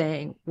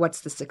saying, what's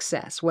the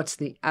success? What's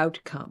the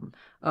outcome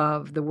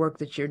of the work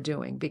that you're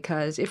doing?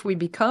 Because if we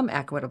become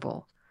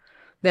equitable,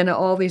 then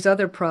all these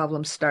other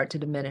problems start to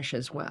diminish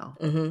as well.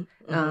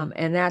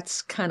 And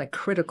that's kind of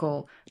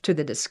critical to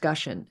the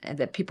discussion, and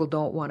that people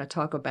don't want to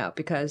talk about,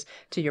 because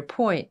to your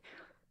point,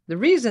 the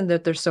reason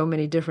that there's so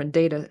many different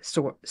data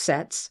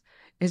sets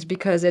is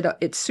because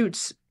it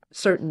suits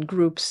certain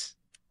groups'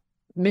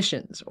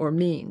 missions or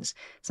means.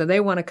 So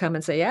they want to come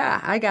and say, yeah,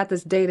 I got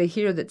this data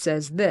here that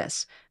says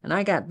this, and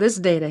I got this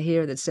data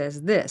here that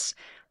says this.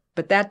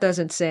 But that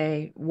doesn't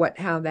say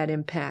how that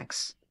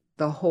impacts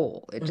the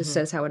whole. It just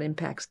says how it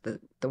impacts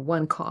the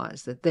one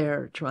cause that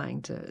they're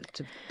trying to.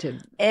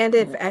 And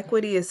if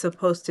equity is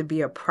supposed to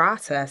be a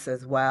process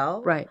as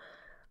well, right?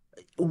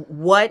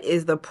 What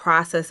is the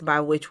process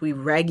by which we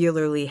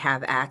regularly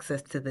have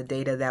access to the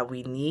data that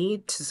we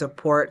need to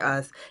support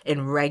us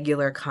in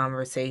regular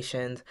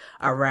conversations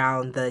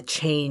around the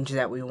change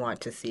that we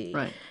want to see?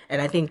 Right.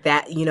 And I think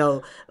that,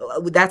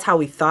 that's how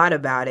we thought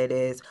about it,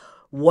 is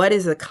what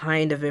is the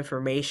kind of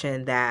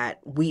information that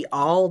we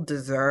all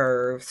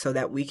deserve so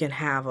that we can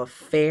have a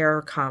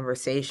fair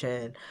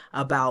conversation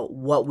about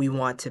what we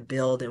want to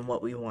build and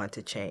what we want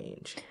to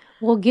change.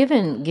 Well,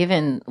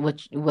 given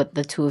what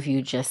the two of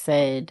you just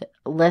said,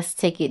 let's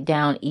take it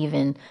down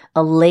even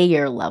a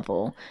layer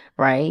level,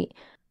 right?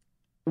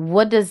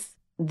 What does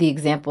the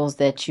examples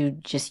that you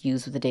just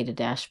used with the data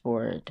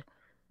dashboard,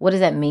 what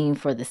does that mean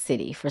for the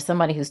city? For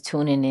somebody who's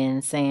tuning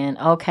in saying,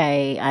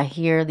 okay, I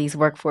hear these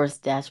workforce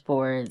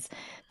dashboards.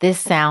 This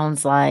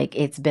sounds like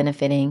it's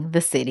benefiting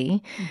the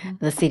city,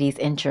 the city's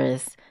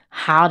interests.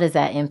 How does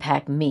that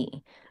impact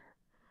me?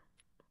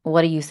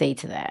 What do you say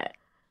to that?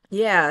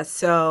 Yeah,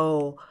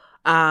 so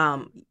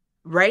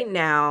right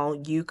now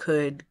you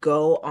could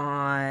go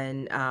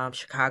on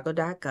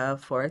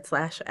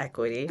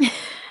chicago.gov/equity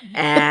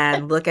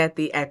and look at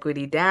the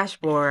equity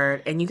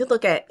dashboard, and you could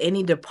look at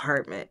any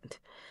department.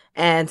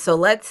 And so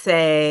let's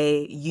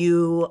say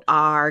you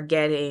are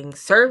getting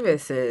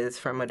services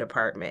from a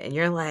department and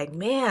you're like,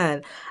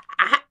 man,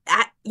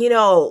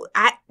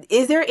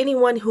 is there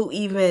anyone who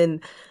even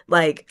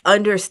like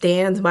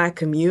understands my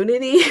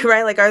community,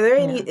 right? Like,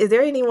 is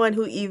there anyone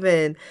who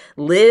even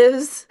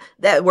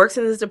that works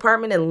in this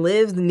department and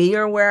lives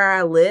near where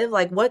I live?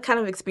 Like, what kind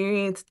of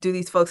experience do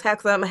these folks have?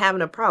 Because I'm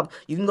having a problem.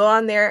 You can go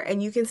on there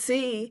and you can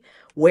see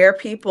where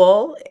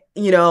people,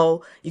 you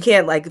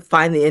can't like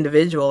find the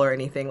individual or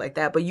anything like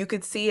that, but you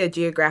could see a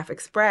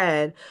geographic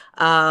spread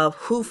of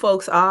who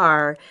folks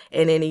are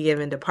in any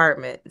given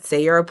department.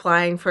 Say you're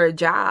applying for a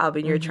job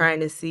and you're trying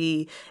to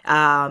see,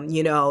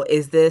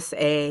 is this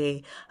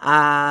a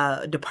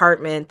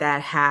department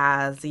that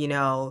has,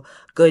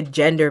 good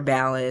gender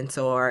balance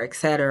or et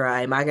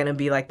cetera? Am I going to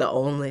be like the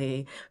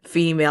only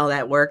female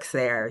that works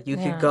there? You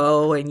could Yeah.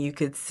 go and you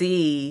could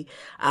see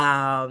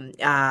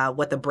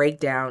what the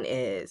breakdown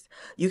is.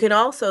 You can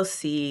also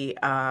see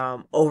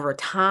over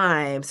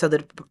time, so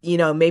that,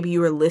 maybe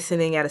you were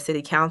listening at a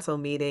city council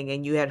meeting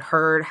and you had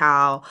heard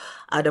how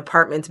a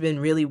department's been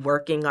really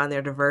working on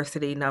their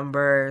diversity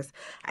numbers,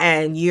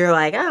 and you're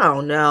like, I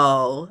don't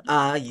know.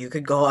 You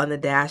could go on the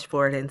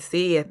dashboard and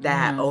see if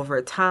that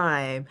over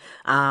time,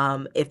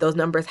 if those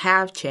numbers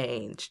have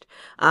changed,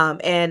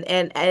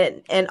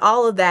 and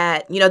all of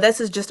that. This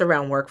is just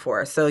around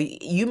workforce. So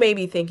you may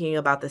be thinking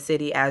about the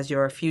city as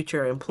your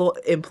future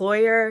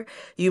employer.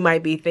 You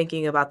might be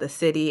thinking about the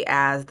city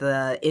as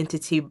the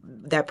entity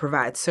that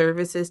provides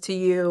services to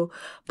you,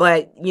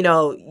 but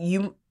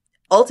you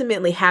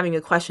ultimately having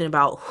a question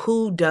about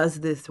who does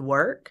this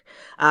work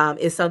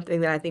is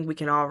something that I think we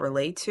can all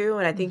relate to.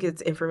 And I think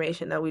it's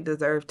information that we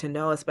deserve to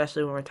know,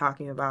 especially when we're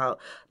talking about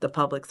the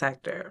public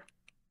sector.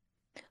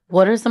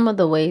 What are some of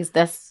the ways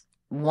that's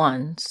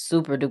one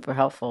super duper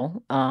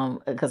helpful?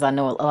 Because I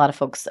know a lot of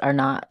folks are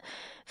not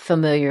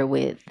familiar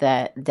with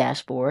that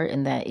dashboard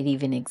and that it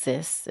even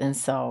exists. And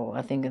so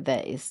I think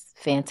that is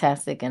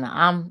fantastic. And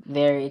I'm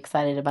very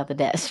excited about the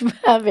dashboard.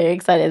 I'm very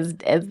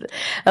excited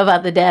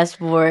about the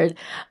dashboard.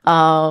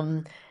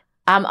 I'm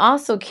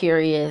also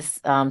curious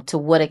to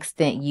what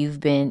extent you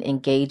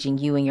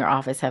and your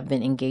office have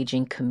been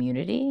engaging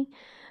community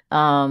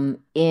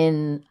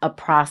in a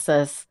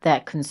process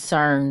that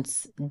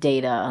concerns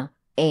data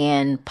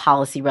and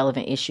policy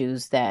relevant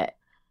issues that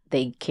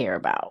they care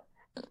about.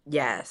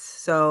 Yes.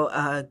 So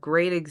a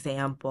great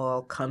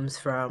example comes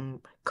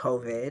from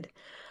COVID,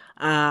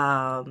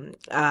 and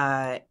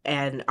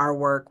our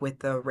work with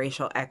the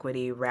Racial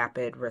Equity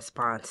Rapid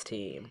Response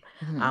Team.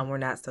 Mhm. We're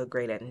not so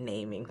great at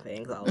naming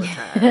things all the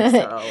time,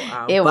 so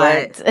It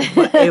worked.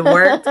 but it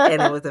worked,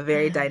 and it was a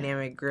very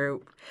dynamic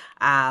group.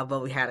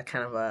 But we had a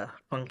kind of a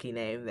funky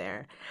name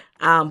there.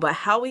 But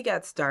how we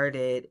got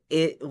started,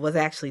 it was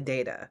actually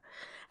data.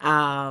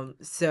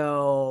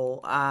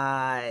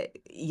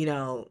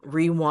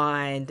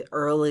 Rewind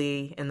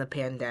early in the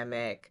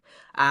pandemic.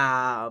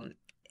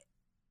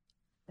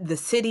 The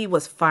city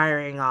was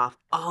firing off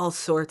all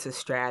sorts of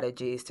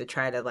strategies to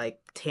try to like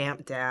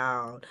tamp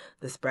down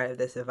the spread of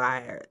this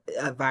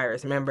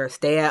virus. Remember,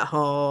 stay at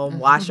home,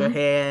 wash your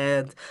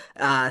hands,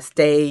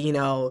 stay,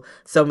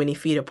 so many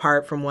feet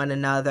apart from one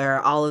another,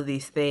 all of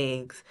these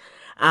things.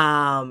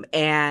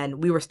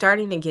 And we were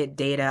starting to get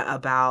data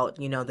about,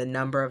 the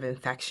number of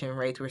infection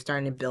rates. We were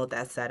starting to build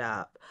that set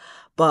up.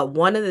 But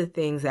one of the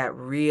things that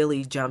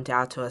really jumped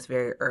out to us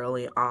very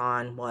early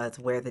on was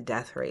where the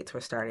death rates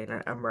were starting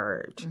to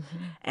emerge.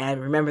 And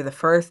remember, the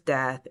first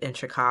death in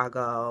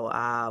Chicago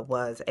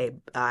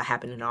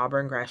happened in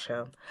Auburn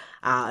Gresham,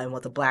 and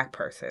was a Black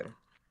person.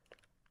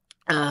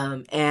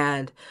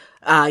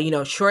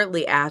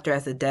 Shortly after,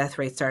 as the death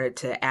rate started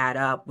to add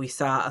up, we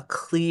saw a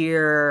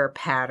clear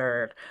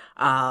pattern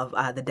of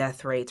the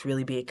death rates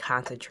really being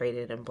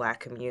concentrated in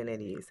Black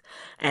communities,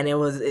 and it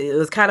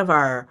was kind of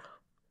our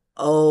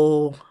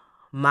oh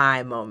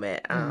my moment.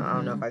 I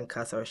don't know if I can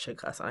cuss or should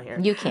cuss on here.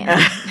 You can.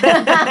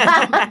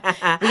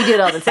 We do it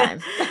all the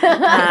time.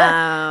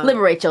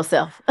 Liberate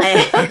yourself.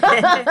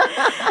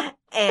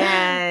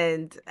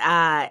 And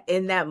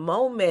in that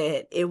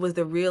moment, it was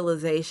the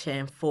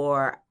realization,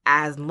 for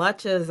as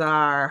much as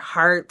our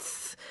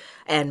hearts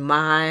and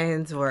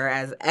minds were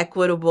as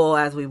equitable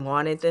as we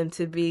wanted them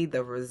to be,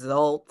 the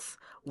results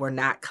were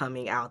not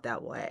coming out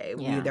that way.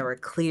 Yeah. There were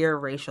clear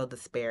racial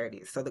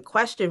disparities. So the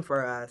question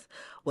for us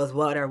was,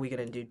 what are we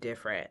going to do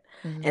different?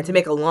 And to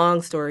make a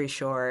long story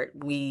short,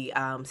 we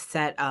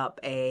set up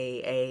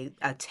a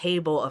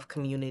table of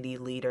community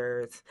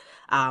leaders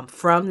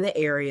from the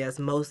areas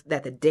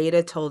that the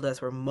data told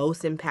us were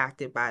most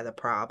impacted by the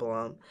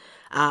problem.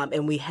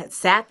 And we had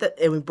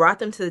and we brought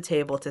them to the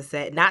table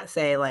to not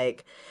say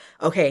like,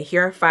 okay,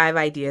 here are 5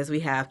 ideas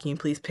we have. Can you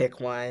please pick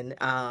one?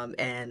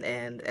 And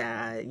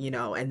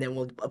then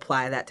we'll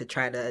apply that to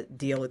try to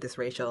deal with this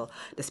racial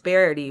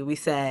disparity. We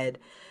said,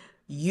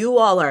 you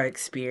all are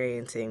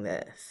experiencing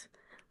this.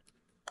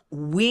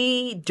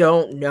 We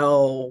don't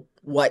know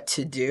what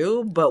to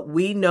do, but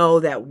we know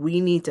that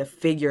we need to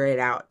figure it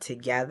out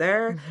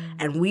together.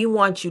 And we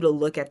want you to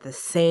look at the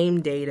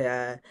same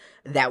data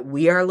that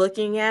we are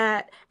looking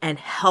at and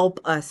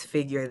help us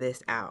figure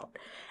this out.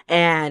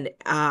 And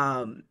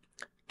I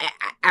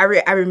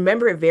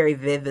remember it very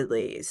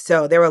vividly.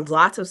 So there were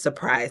lots of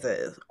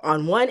surprises.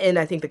 On one end,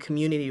 I think the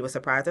community was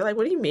surprised. They're like,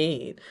 "What do you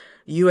mean?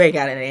 You ain't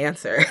got an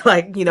answer?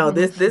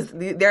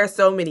 There are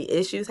so many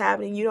issues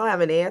happening. You don't have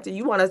an answer.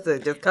 You want us to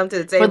just come to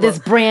the table for this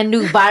brand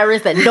new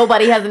virus that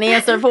nobody has an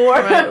answer for?"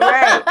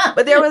 Right.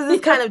 But there was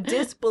this kind of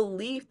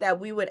disbelief that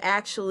we would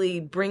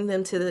actually bring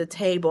them to the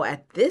table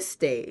at this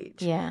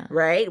stage. Yeah.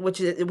 Right. Which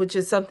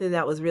is something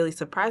that was really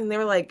surprising. They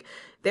were like,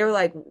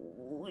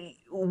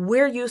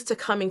 we're used to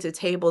coming to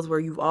tables where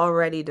you've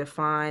already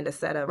defined a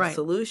set of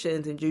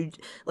solutions, and you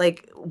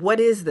like, what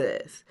is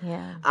this?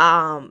 Yeah.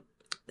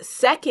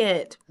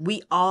 Second,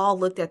 we all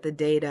looked at the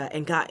data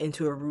and got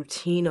into a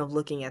routine of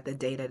looking at the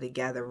data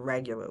together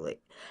regularly.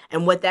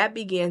 And what that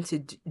began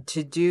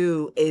to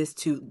do is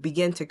to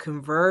begin to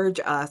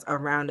converge us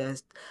around a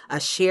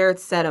shared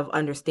set of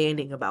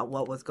understanding about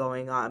what was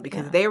going on,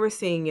 because they were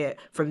seeing it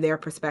from their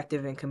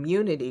perspective and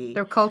community.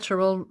 Their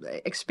cultural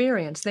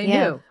experience, they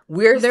knew.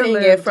 We're Their seeing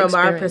it lived from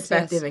our experience,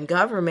 perspective yes. in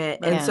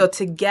government. And so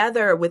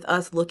together with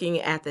us looking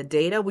at the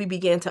data, we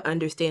began to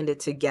understand it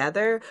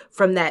together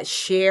from that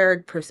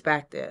shared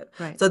perspective.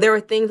 Right. So there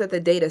were things that the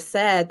data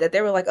said that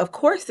they were like, of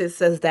course it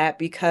says that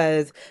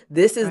because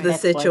this is the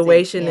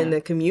situation in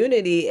the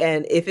community.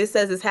 And if it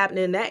says it's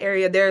happening in that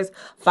area, there's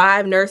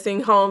 5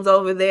 nursing homes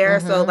over there.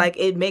 So like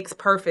it makes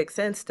perfect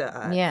sense to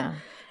us. Yeah.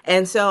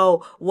 And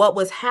so what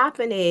was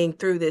happening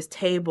through this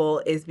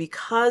table is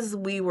because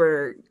we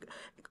were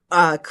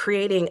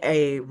creating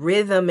a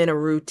rhythm and a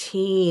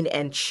routine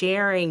and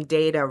sharing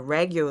data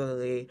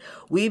regularly,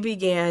 we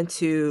began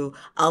to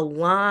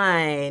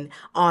align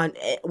on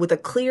with a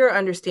clear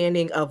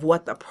understanding of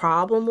what the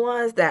problem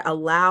was that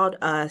allowed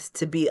us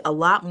to be a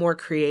lot more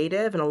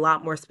creative and a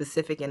lot more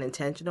specific and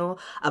intentional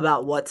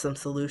about what some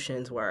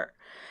solutions were.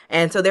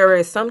 And so there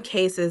were some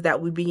cases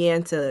that we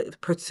began to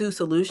pursue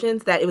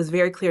solutions that it was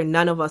very clear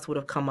none of us would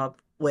have come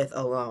up with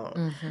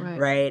alone,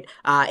 right?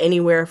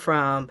 Anywhere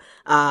from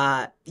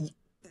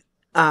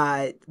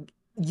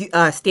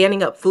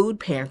standing up food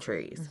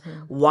pantries.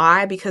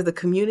 Why? Because the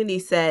community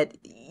said,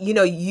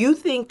 you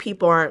think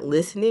people aren't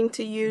listening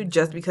to you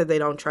just because they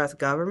don't trust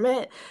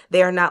government.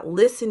 They are not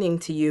listening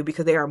to you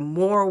because they are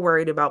more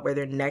worried about where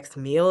their next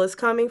meal is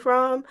coming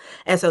from.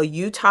 And so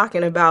you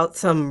talking about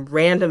some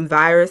random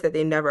virus that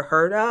they never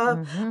heard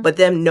of, but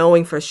them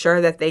knowing for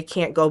sure that they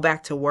can't go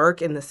back to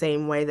work in the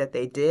same way that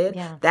they did,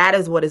 that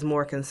is what is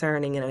more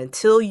concerning. And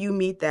until you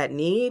meet that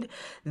need,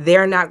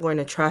 they're not going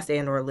to trust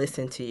and or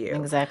listen to you.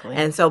 Exactly.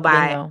 And so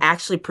by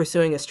actually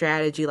pursuing a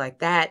strategy like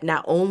that,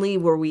 not only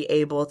were we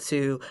able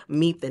to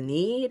meet the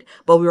need,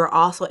 but we were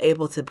also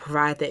able to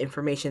provide the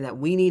information that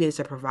we needed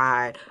to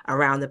provide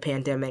around the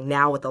pandemic,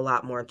 now with a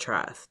lot more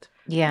trust.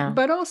 Yeah.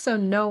 But also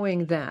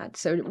knowing that,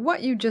 so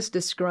what you just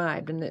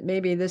described, and that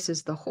maybe this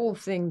is the whole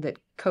thing that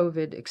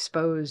COVID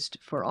exposed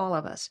for all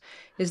of us,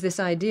 is this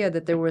idea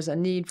that there was a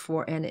need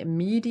for an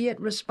immediate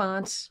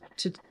response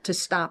to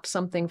stop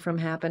something from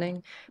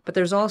happening. But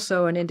there's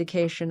also an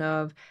indication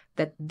of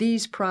that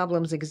these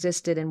problems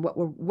existed, and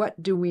what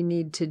do we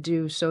need to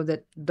do so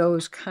that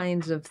those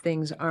kinds of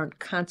things aren't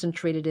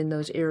concentrated in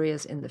those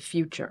areas in the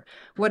future?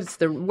 What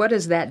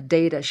does that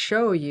data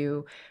show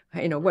you?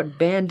 What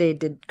Band-Aid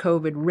did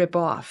COVID rip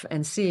off?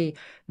 And see,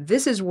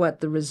 this is what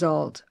the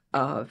result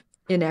of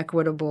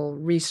inequitable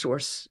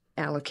resource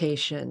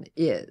allocation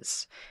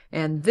is.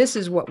 And this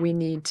is what we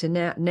need to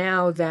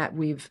now that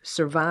we've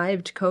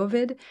survived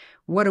COVID,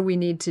 what do we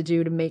need to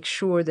do to make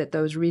sure that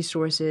those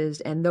resources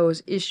and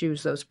those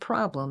issues, those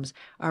problems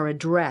are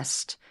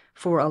addressed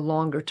for a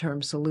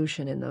longer-term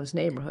solution in those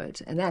neighborhoods?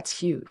 And that's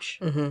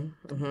huge.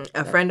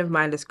 A friend of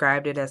mine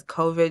described it as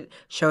COVID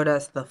showed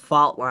us the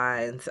fault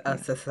lines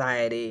of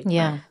society,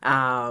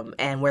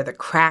 and where the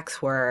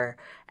cracks were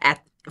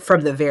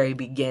from the very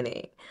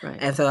beginning. Right.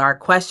 And so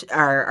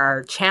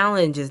our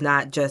challenge is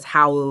not just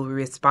how will we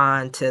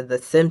respond to the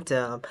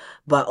symptom,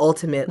 but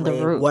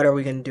ultimately what are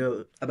we going to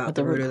do about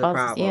the root of the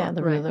problem? Yeah,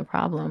 the root of the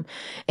problem.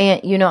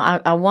 And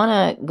I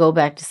want to go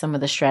back to some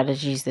of the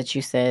strategies that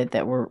you said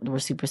that were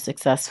super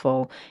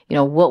successful.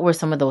 What were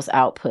some of those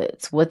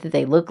outputs? What did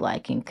they look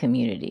like in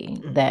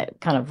community that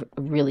kind of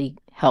really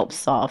helped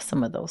solve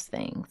some of those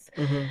things?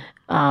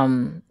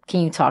 Can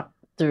you talk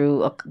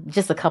through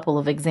just a couple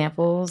of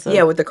examples?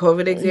 With the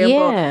COVID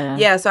example?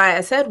 Yeah. So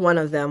I said one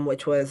of them,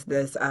 which was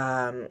this...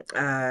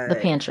 the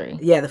pantry.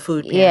 Yeah, the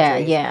food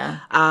pantry. Yeah.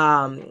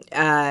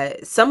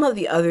 Some of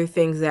the other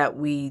things that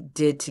we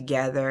did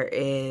together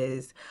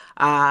is...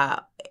 so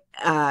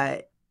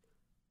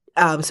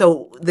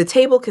the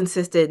table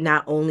consisted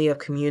not only of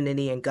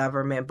community and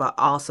government, but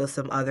also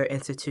some other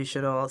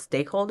institutional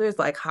stakeholders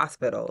like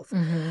hospitals.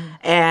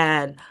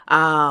 And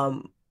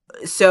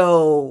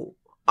so...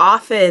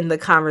 often the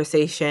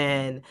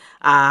conversation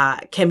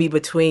can be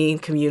between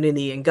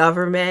community and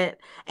government,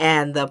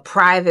 and the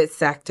private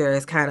sector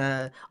is kind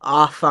of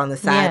off on the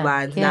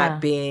sidelines, not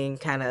being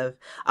kind of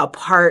a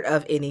part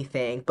of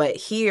anything. But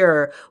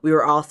here we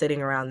were all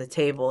sitting around the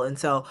table. And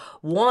so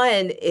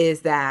one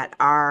is that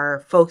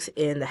our folks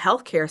in the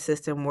healthcare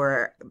system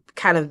were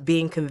kind of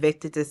being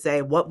convicted to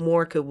say, what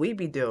more could we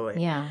be doing?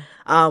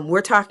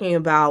 We're talking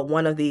about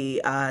one of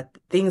the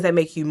things that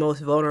make you most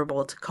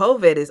vulnerable to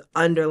COVID is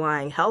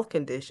underlying health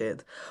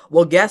conditions.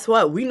 Well, guess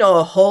what? We know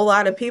a whole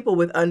lot of people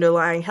with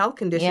underlying health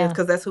conditions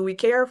because that's who we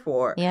care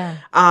for.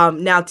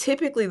 Now,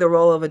 typically the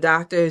role of a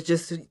doctor is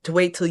just to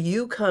wait till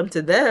you come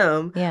to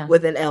them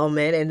with an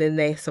ailment and then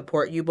they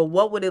support you. But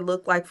what would it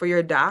look like for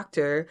your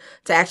doctor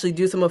to actually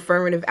do some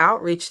affirmative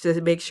outreach to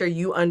make sure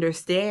you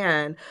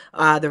understand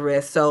the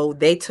risk? So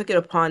they took it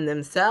upon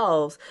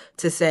themselves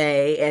to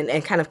say,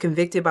 and kind of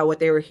convicted by what what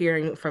they were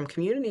hearing from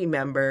community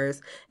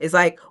members is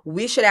like,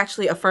 we should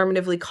actually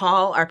affirmatively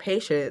call our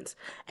patients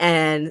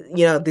and,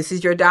 this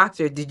is your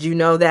doctor. Did you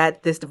know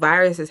that this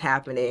virus is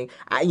happening?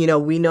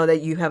 We know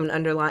that you have an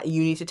underlying,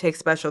 you need to take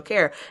special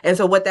care. And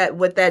so what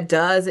that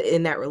does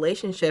in that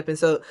relationship.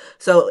 And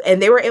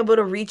and they were able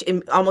to reach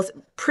almost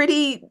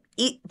pretty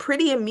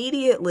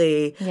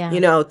immediately,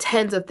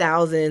 tens of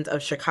thousands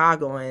of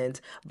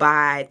Chicagoans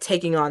by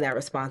taking on that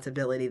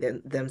responsibility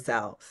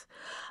themselves.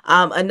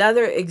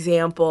 Another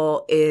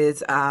example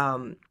is,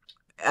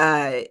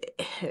 I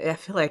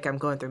feel like I'm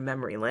going through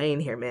memory lane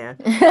here, man.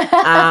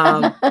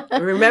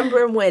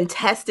 Remember when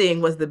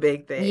testing was the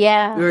big thing?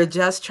 Yeah. We were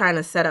just trying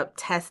to set up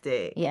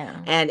testing.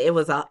 Yeah. And it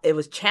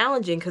was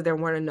challenging because there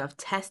weren't enough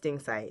testing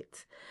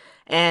sites.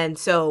 And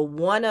so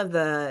one of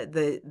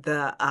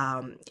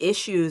the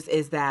issues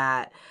is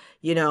that,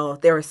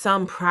 there was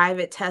some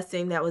private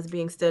testing that was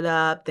being stood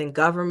up. Then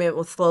government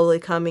was slowly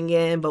coming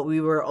in, but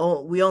we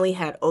only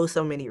had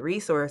so many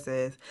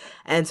resources,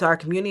 and so our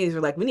communities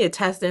were like, we need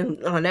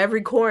testing on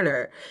every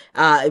corner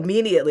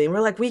immediately, and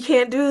we're like, we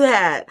can't do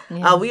that.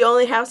 Yeah. We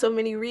only have so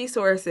many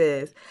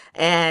resources,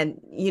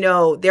 and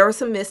there were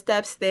some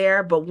missteps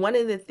there. But one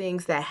of the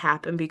things that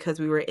happened because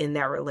we were in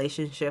that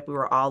relationship, we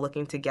were all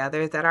looking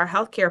together, is that our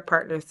healthcare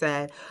partner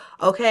said,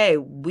 okay,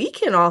 we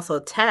can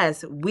also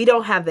test. We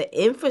don't have the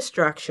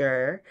infrastructure,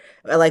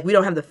 like we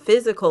don't have the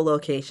physical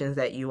locations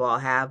that you all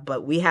have,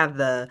 but we have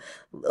the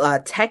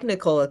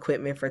technical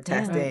equipment for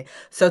testing. Yeah.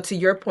 So to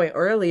your point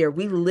earlier,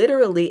 we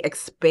literally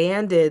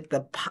expanded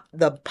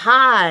the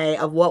pie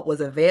of what was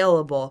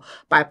available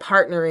by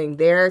partnering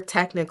their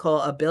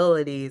technical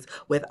abilities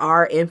with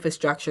our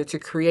infrastructure to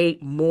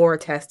create more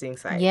testing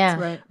sites. Yeah.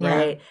 Right.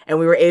 Right. Yeah. And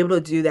we were able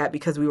to do that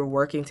because we were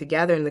working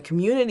together, and the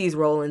community's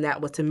role in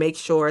that was to make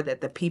sure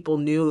that the people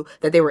knew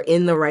that they were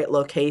in the right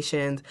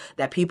locations,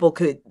 that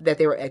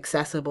they were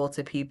accessible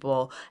to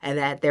people, and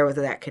that there was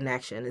that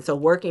connection. And so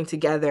working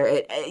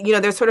together,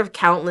 there's sort of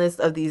countless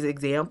of these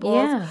examples.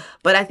 Yeah.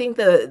 But I think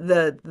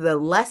the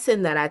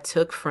lesson that I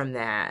took from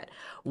that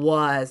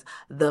was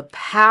the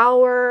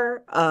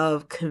power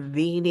of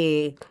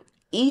convening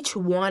each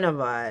one of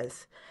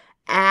us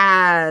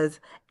as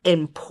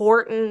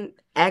important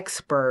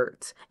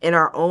experts in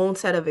our own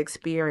set of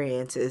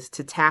experiences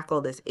to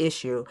tackle this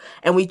issue.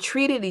 And we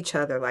treated each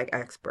other like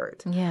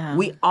experts. Yeah.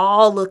 We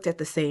all looked at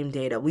the same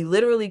data. We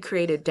literally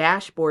created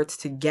dashboards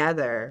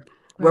together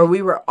where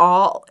we were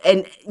all,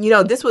 and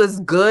this was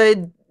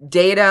good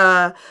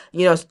data,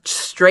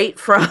 straight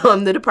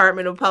from the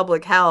Department of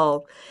Public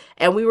Health.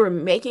 And we were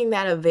making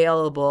that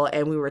available,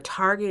 and we were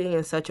targeting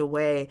in such a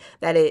way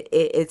that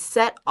it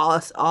set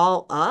us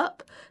all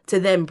up to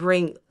then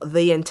bring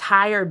the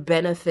entire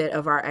benefit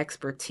of our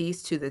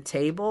expertise to the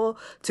table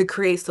to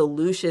create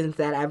solutions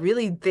that I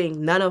really think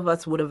none of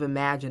us would have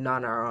imagined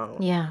on our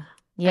own. Yeah.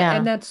 Yeah.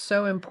 And that's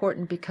so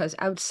important because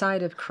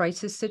outside of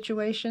crisis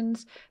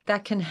situations,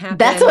 that can happen.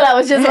 That's what I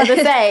was just about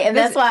to say. And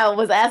that's why I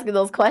was asking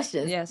those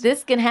questions. Yes.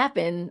 This can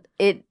happen,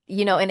 in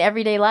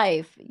everyday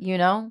life,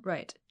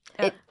 Right.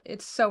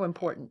 It's so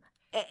important.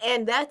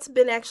 And that's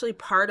been actually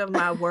part of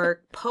my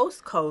work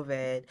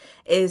post-COVID,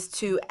 is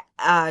to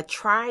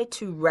try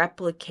to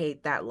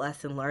replicate that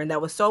lesson learned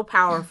that was so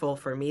powerful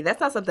for me. That's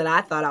not something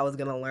I thought I was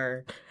going to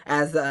learn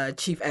as a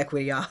chief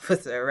equity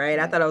officer, right?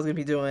 I thought I was going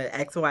to be doing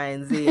X, Y,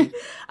 and Z.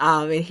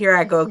 And here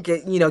I go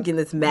getting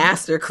this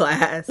master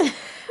class.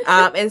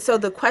 And so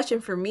the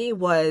question for me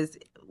was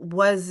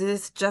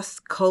this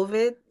just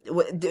COVID?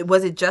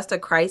 Was it just a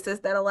crisis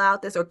that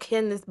allowed this, or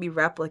can this be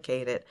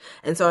replicated?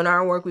 And so in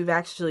our work, we've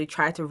actually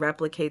tried to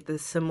replicate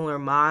this similar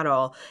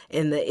model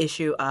in the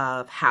issue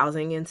of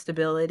housing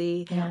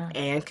instability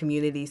and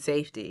community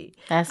safety.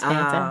 That's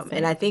fantastic.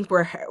 And I think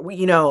we're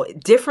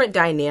different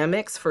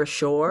dynamics for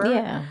sure.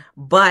 Yeah.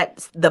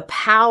 But the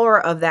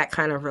power of that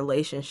kind of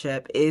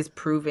relationship is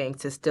proving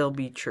to still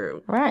be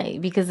true.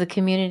 Right. Because the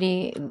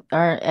community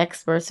are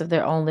experts of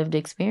their own lived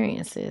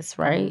experiences,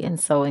 right? Mm-hmm. And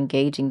so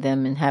engaging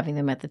them and having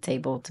them at the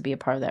table to be a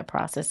part of that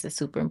process is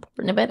super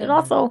important. But it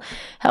also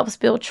helps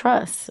build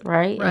trust,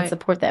 right? And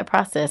support that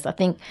process. I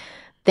think,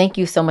 thank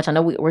you so much. I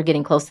know we're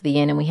getting close to the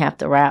end and we have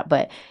to wrap,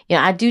 but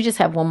I do just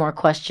have one more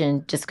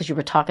question, just because you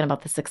were talking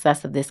about the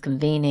success of this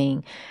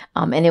convening,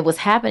 and it was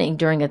happening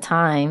during a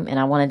time, and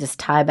I want to just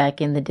tie back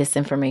in the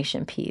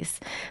disinformation piece,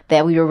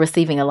 that we were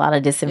receiving a lot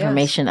of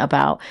disinformation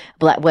about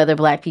whether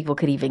Black people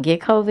could even get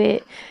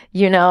COVID.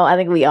 I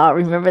think we all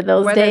remember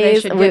those whether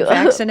days. Whether they should get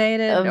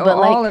vaccinated, or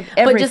all of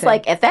everything. But just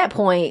like at that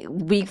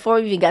point, before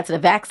we even got to the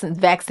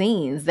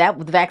vaccines, the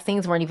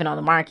vaccines weren't even on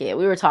the market.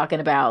 We were talking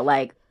about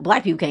like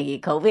Black people can't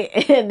get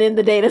COVID, and then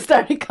the data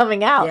started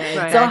coming out. Yeah,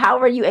 right. So how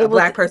were you able? A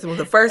Black person was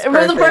the first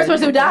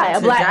person who died.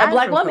 A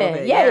Black woman.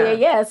 COVID.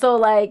 Yeah. So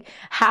like,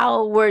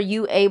 how were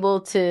you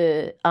able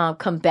to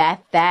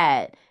combat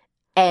that?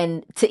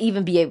 And to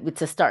even be able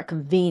to start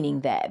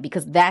convening that,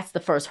 because that's the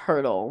first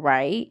hurdle,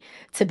 right?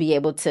 To be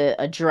able to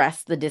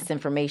address the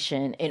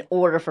disinformation in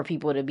order for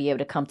people to be able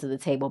to come to the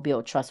table,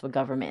 build trust with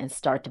government, and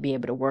start to be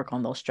able to work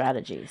on those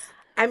strategies.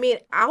 I mean,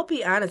 I'll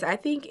be honest. I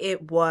think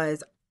it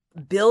was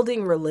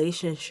building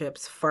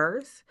relationships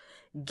first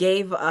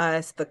gave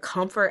us the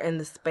comfort and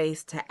the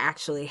space to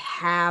actually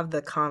have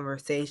the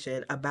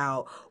conversation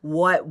about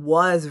what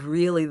was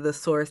really the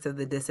source of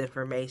the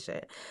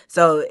disinformation.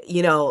 So,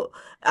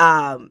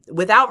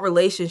 without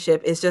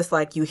relationship, it's just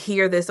like you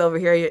hear this over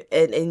here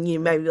and you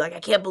may be like, I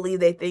can't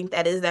believe they think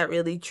that. Is that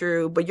really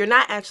true? But you're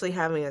not actually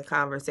having a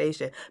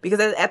conversation,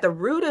 because at the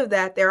root of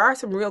that, there are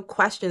some real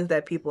questions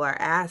that people are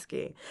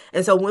asking.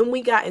 And so when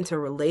we got into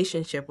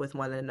relationship with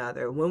one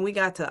another, when we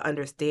got to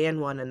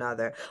understand one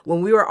another,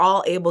 when we were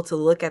all able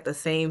to look at the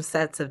same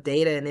sets of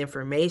data and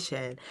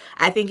information,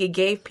 I think it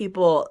gave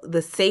people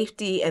the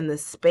safety and the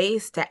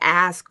space to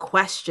ask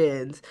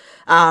questions,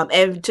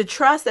 and to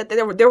trust that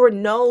there were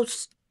no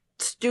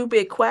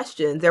stupid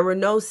questions. There were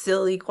no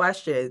silly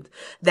questions,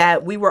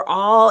 that we were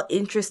all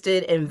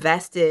interested,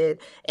 invested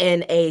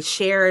in a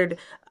shared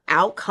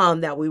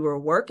outcome that we were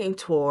working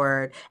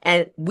toward,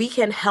 and we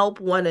can help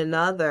one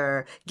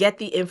another get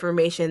the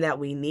information that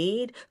we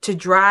need to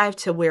drive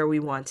to where we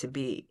want to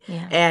be.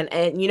 Yeah. And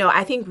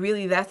I think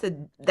really that's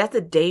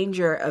a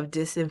danger of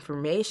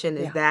disinformation,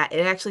 is that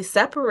it actually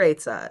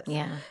separates us.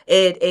 Yeah.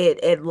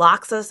 It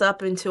locks us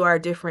up into our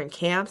different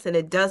camps, and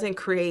it doesn't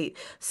create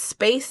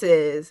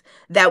spaces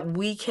that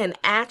we can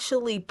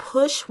actually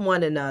push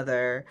one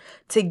another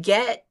to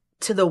get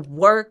to the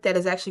work that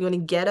is actually going to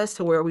get us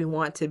to where we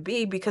want to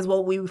be. Because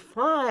what we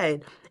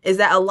find is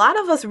that a lot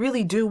of us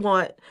really do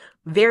want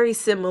very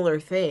similar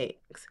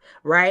things,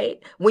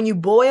 right? When you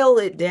boil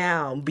it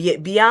down,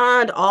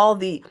 beyond all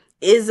the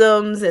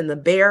isms and the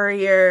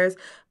barriers,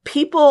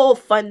 people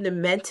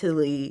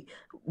fundamentally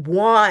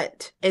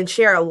want and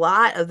share a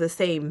lot of the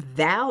same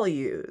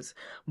values,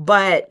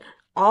 but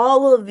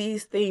all of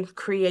these things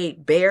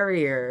create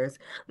barriers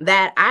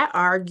that I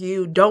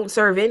argue don't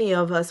serve any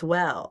of us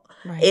well.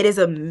 Right. It is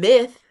a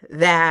myth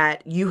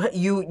that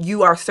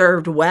you are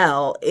served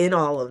well in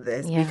all of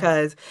this,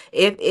 because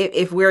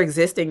if we're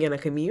existing in a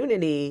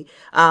community,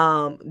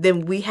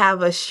 then we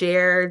have a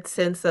shared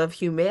sense of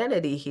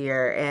humanity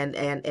here,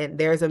 and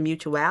there's a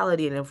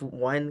mutuality, and if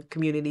one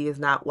community is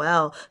not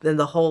well, then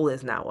the whole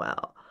is not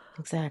well.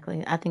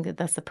 Exactly. I think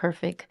that's the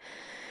perfect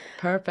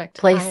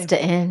place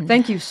to end.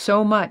 Thank you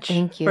so much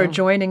for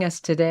joining us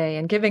today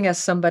and giving us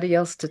somebody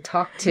else to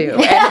talk to,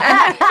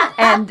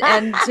 and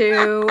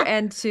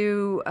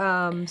to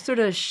sort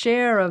of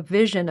share a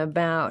vision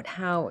about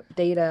how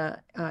data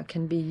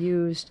can be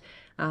used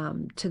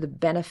to the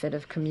benefit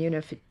of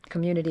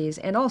communities,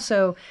 and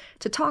also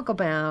to talk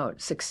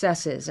about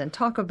successes and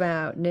talk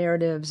about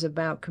narratives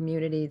about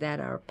community that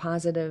are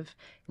positive,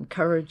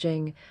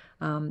 encouraging,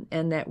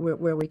 and that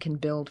where we can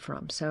build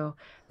from. So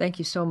thank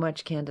you so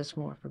much, Candace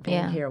Moore, for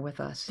being here with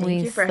us.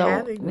 Thank you for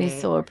having me. We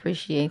so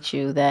appreciate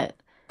you. That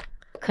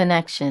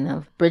connection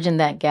of bridging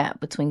that gap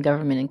between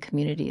government and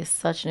community is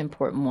such an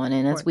important one.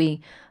 And as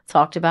we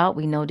talked about,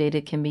 we know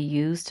data can be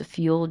used to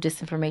fuel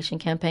disinformation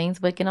campaigns,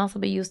 but it can also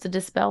be used to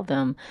dispel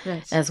them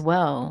as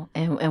well,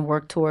 and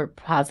work toward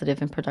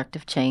positive and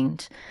productive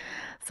change.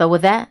 So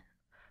with that,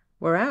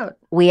 we're out.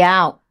 We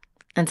out.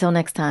 Until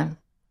next time.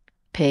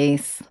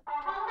 Peace.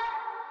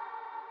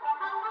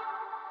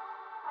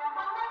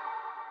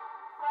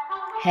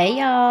 Hey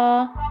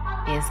y'all,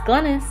 it's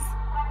Glennis.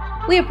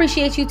 We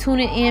appreciate you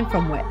tuning in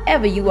from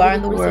wherever you are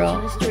in the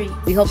world.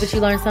 We hope that you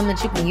learned something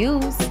that you can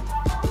use.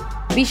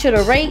 Be sure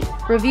to rate,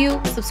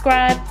 review,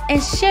 subscribe,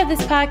 and share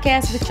this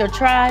podcast with your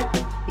tribe,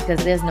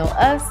 because there's no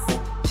us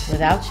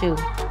without you.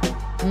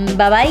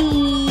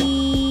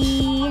 Bye-bye.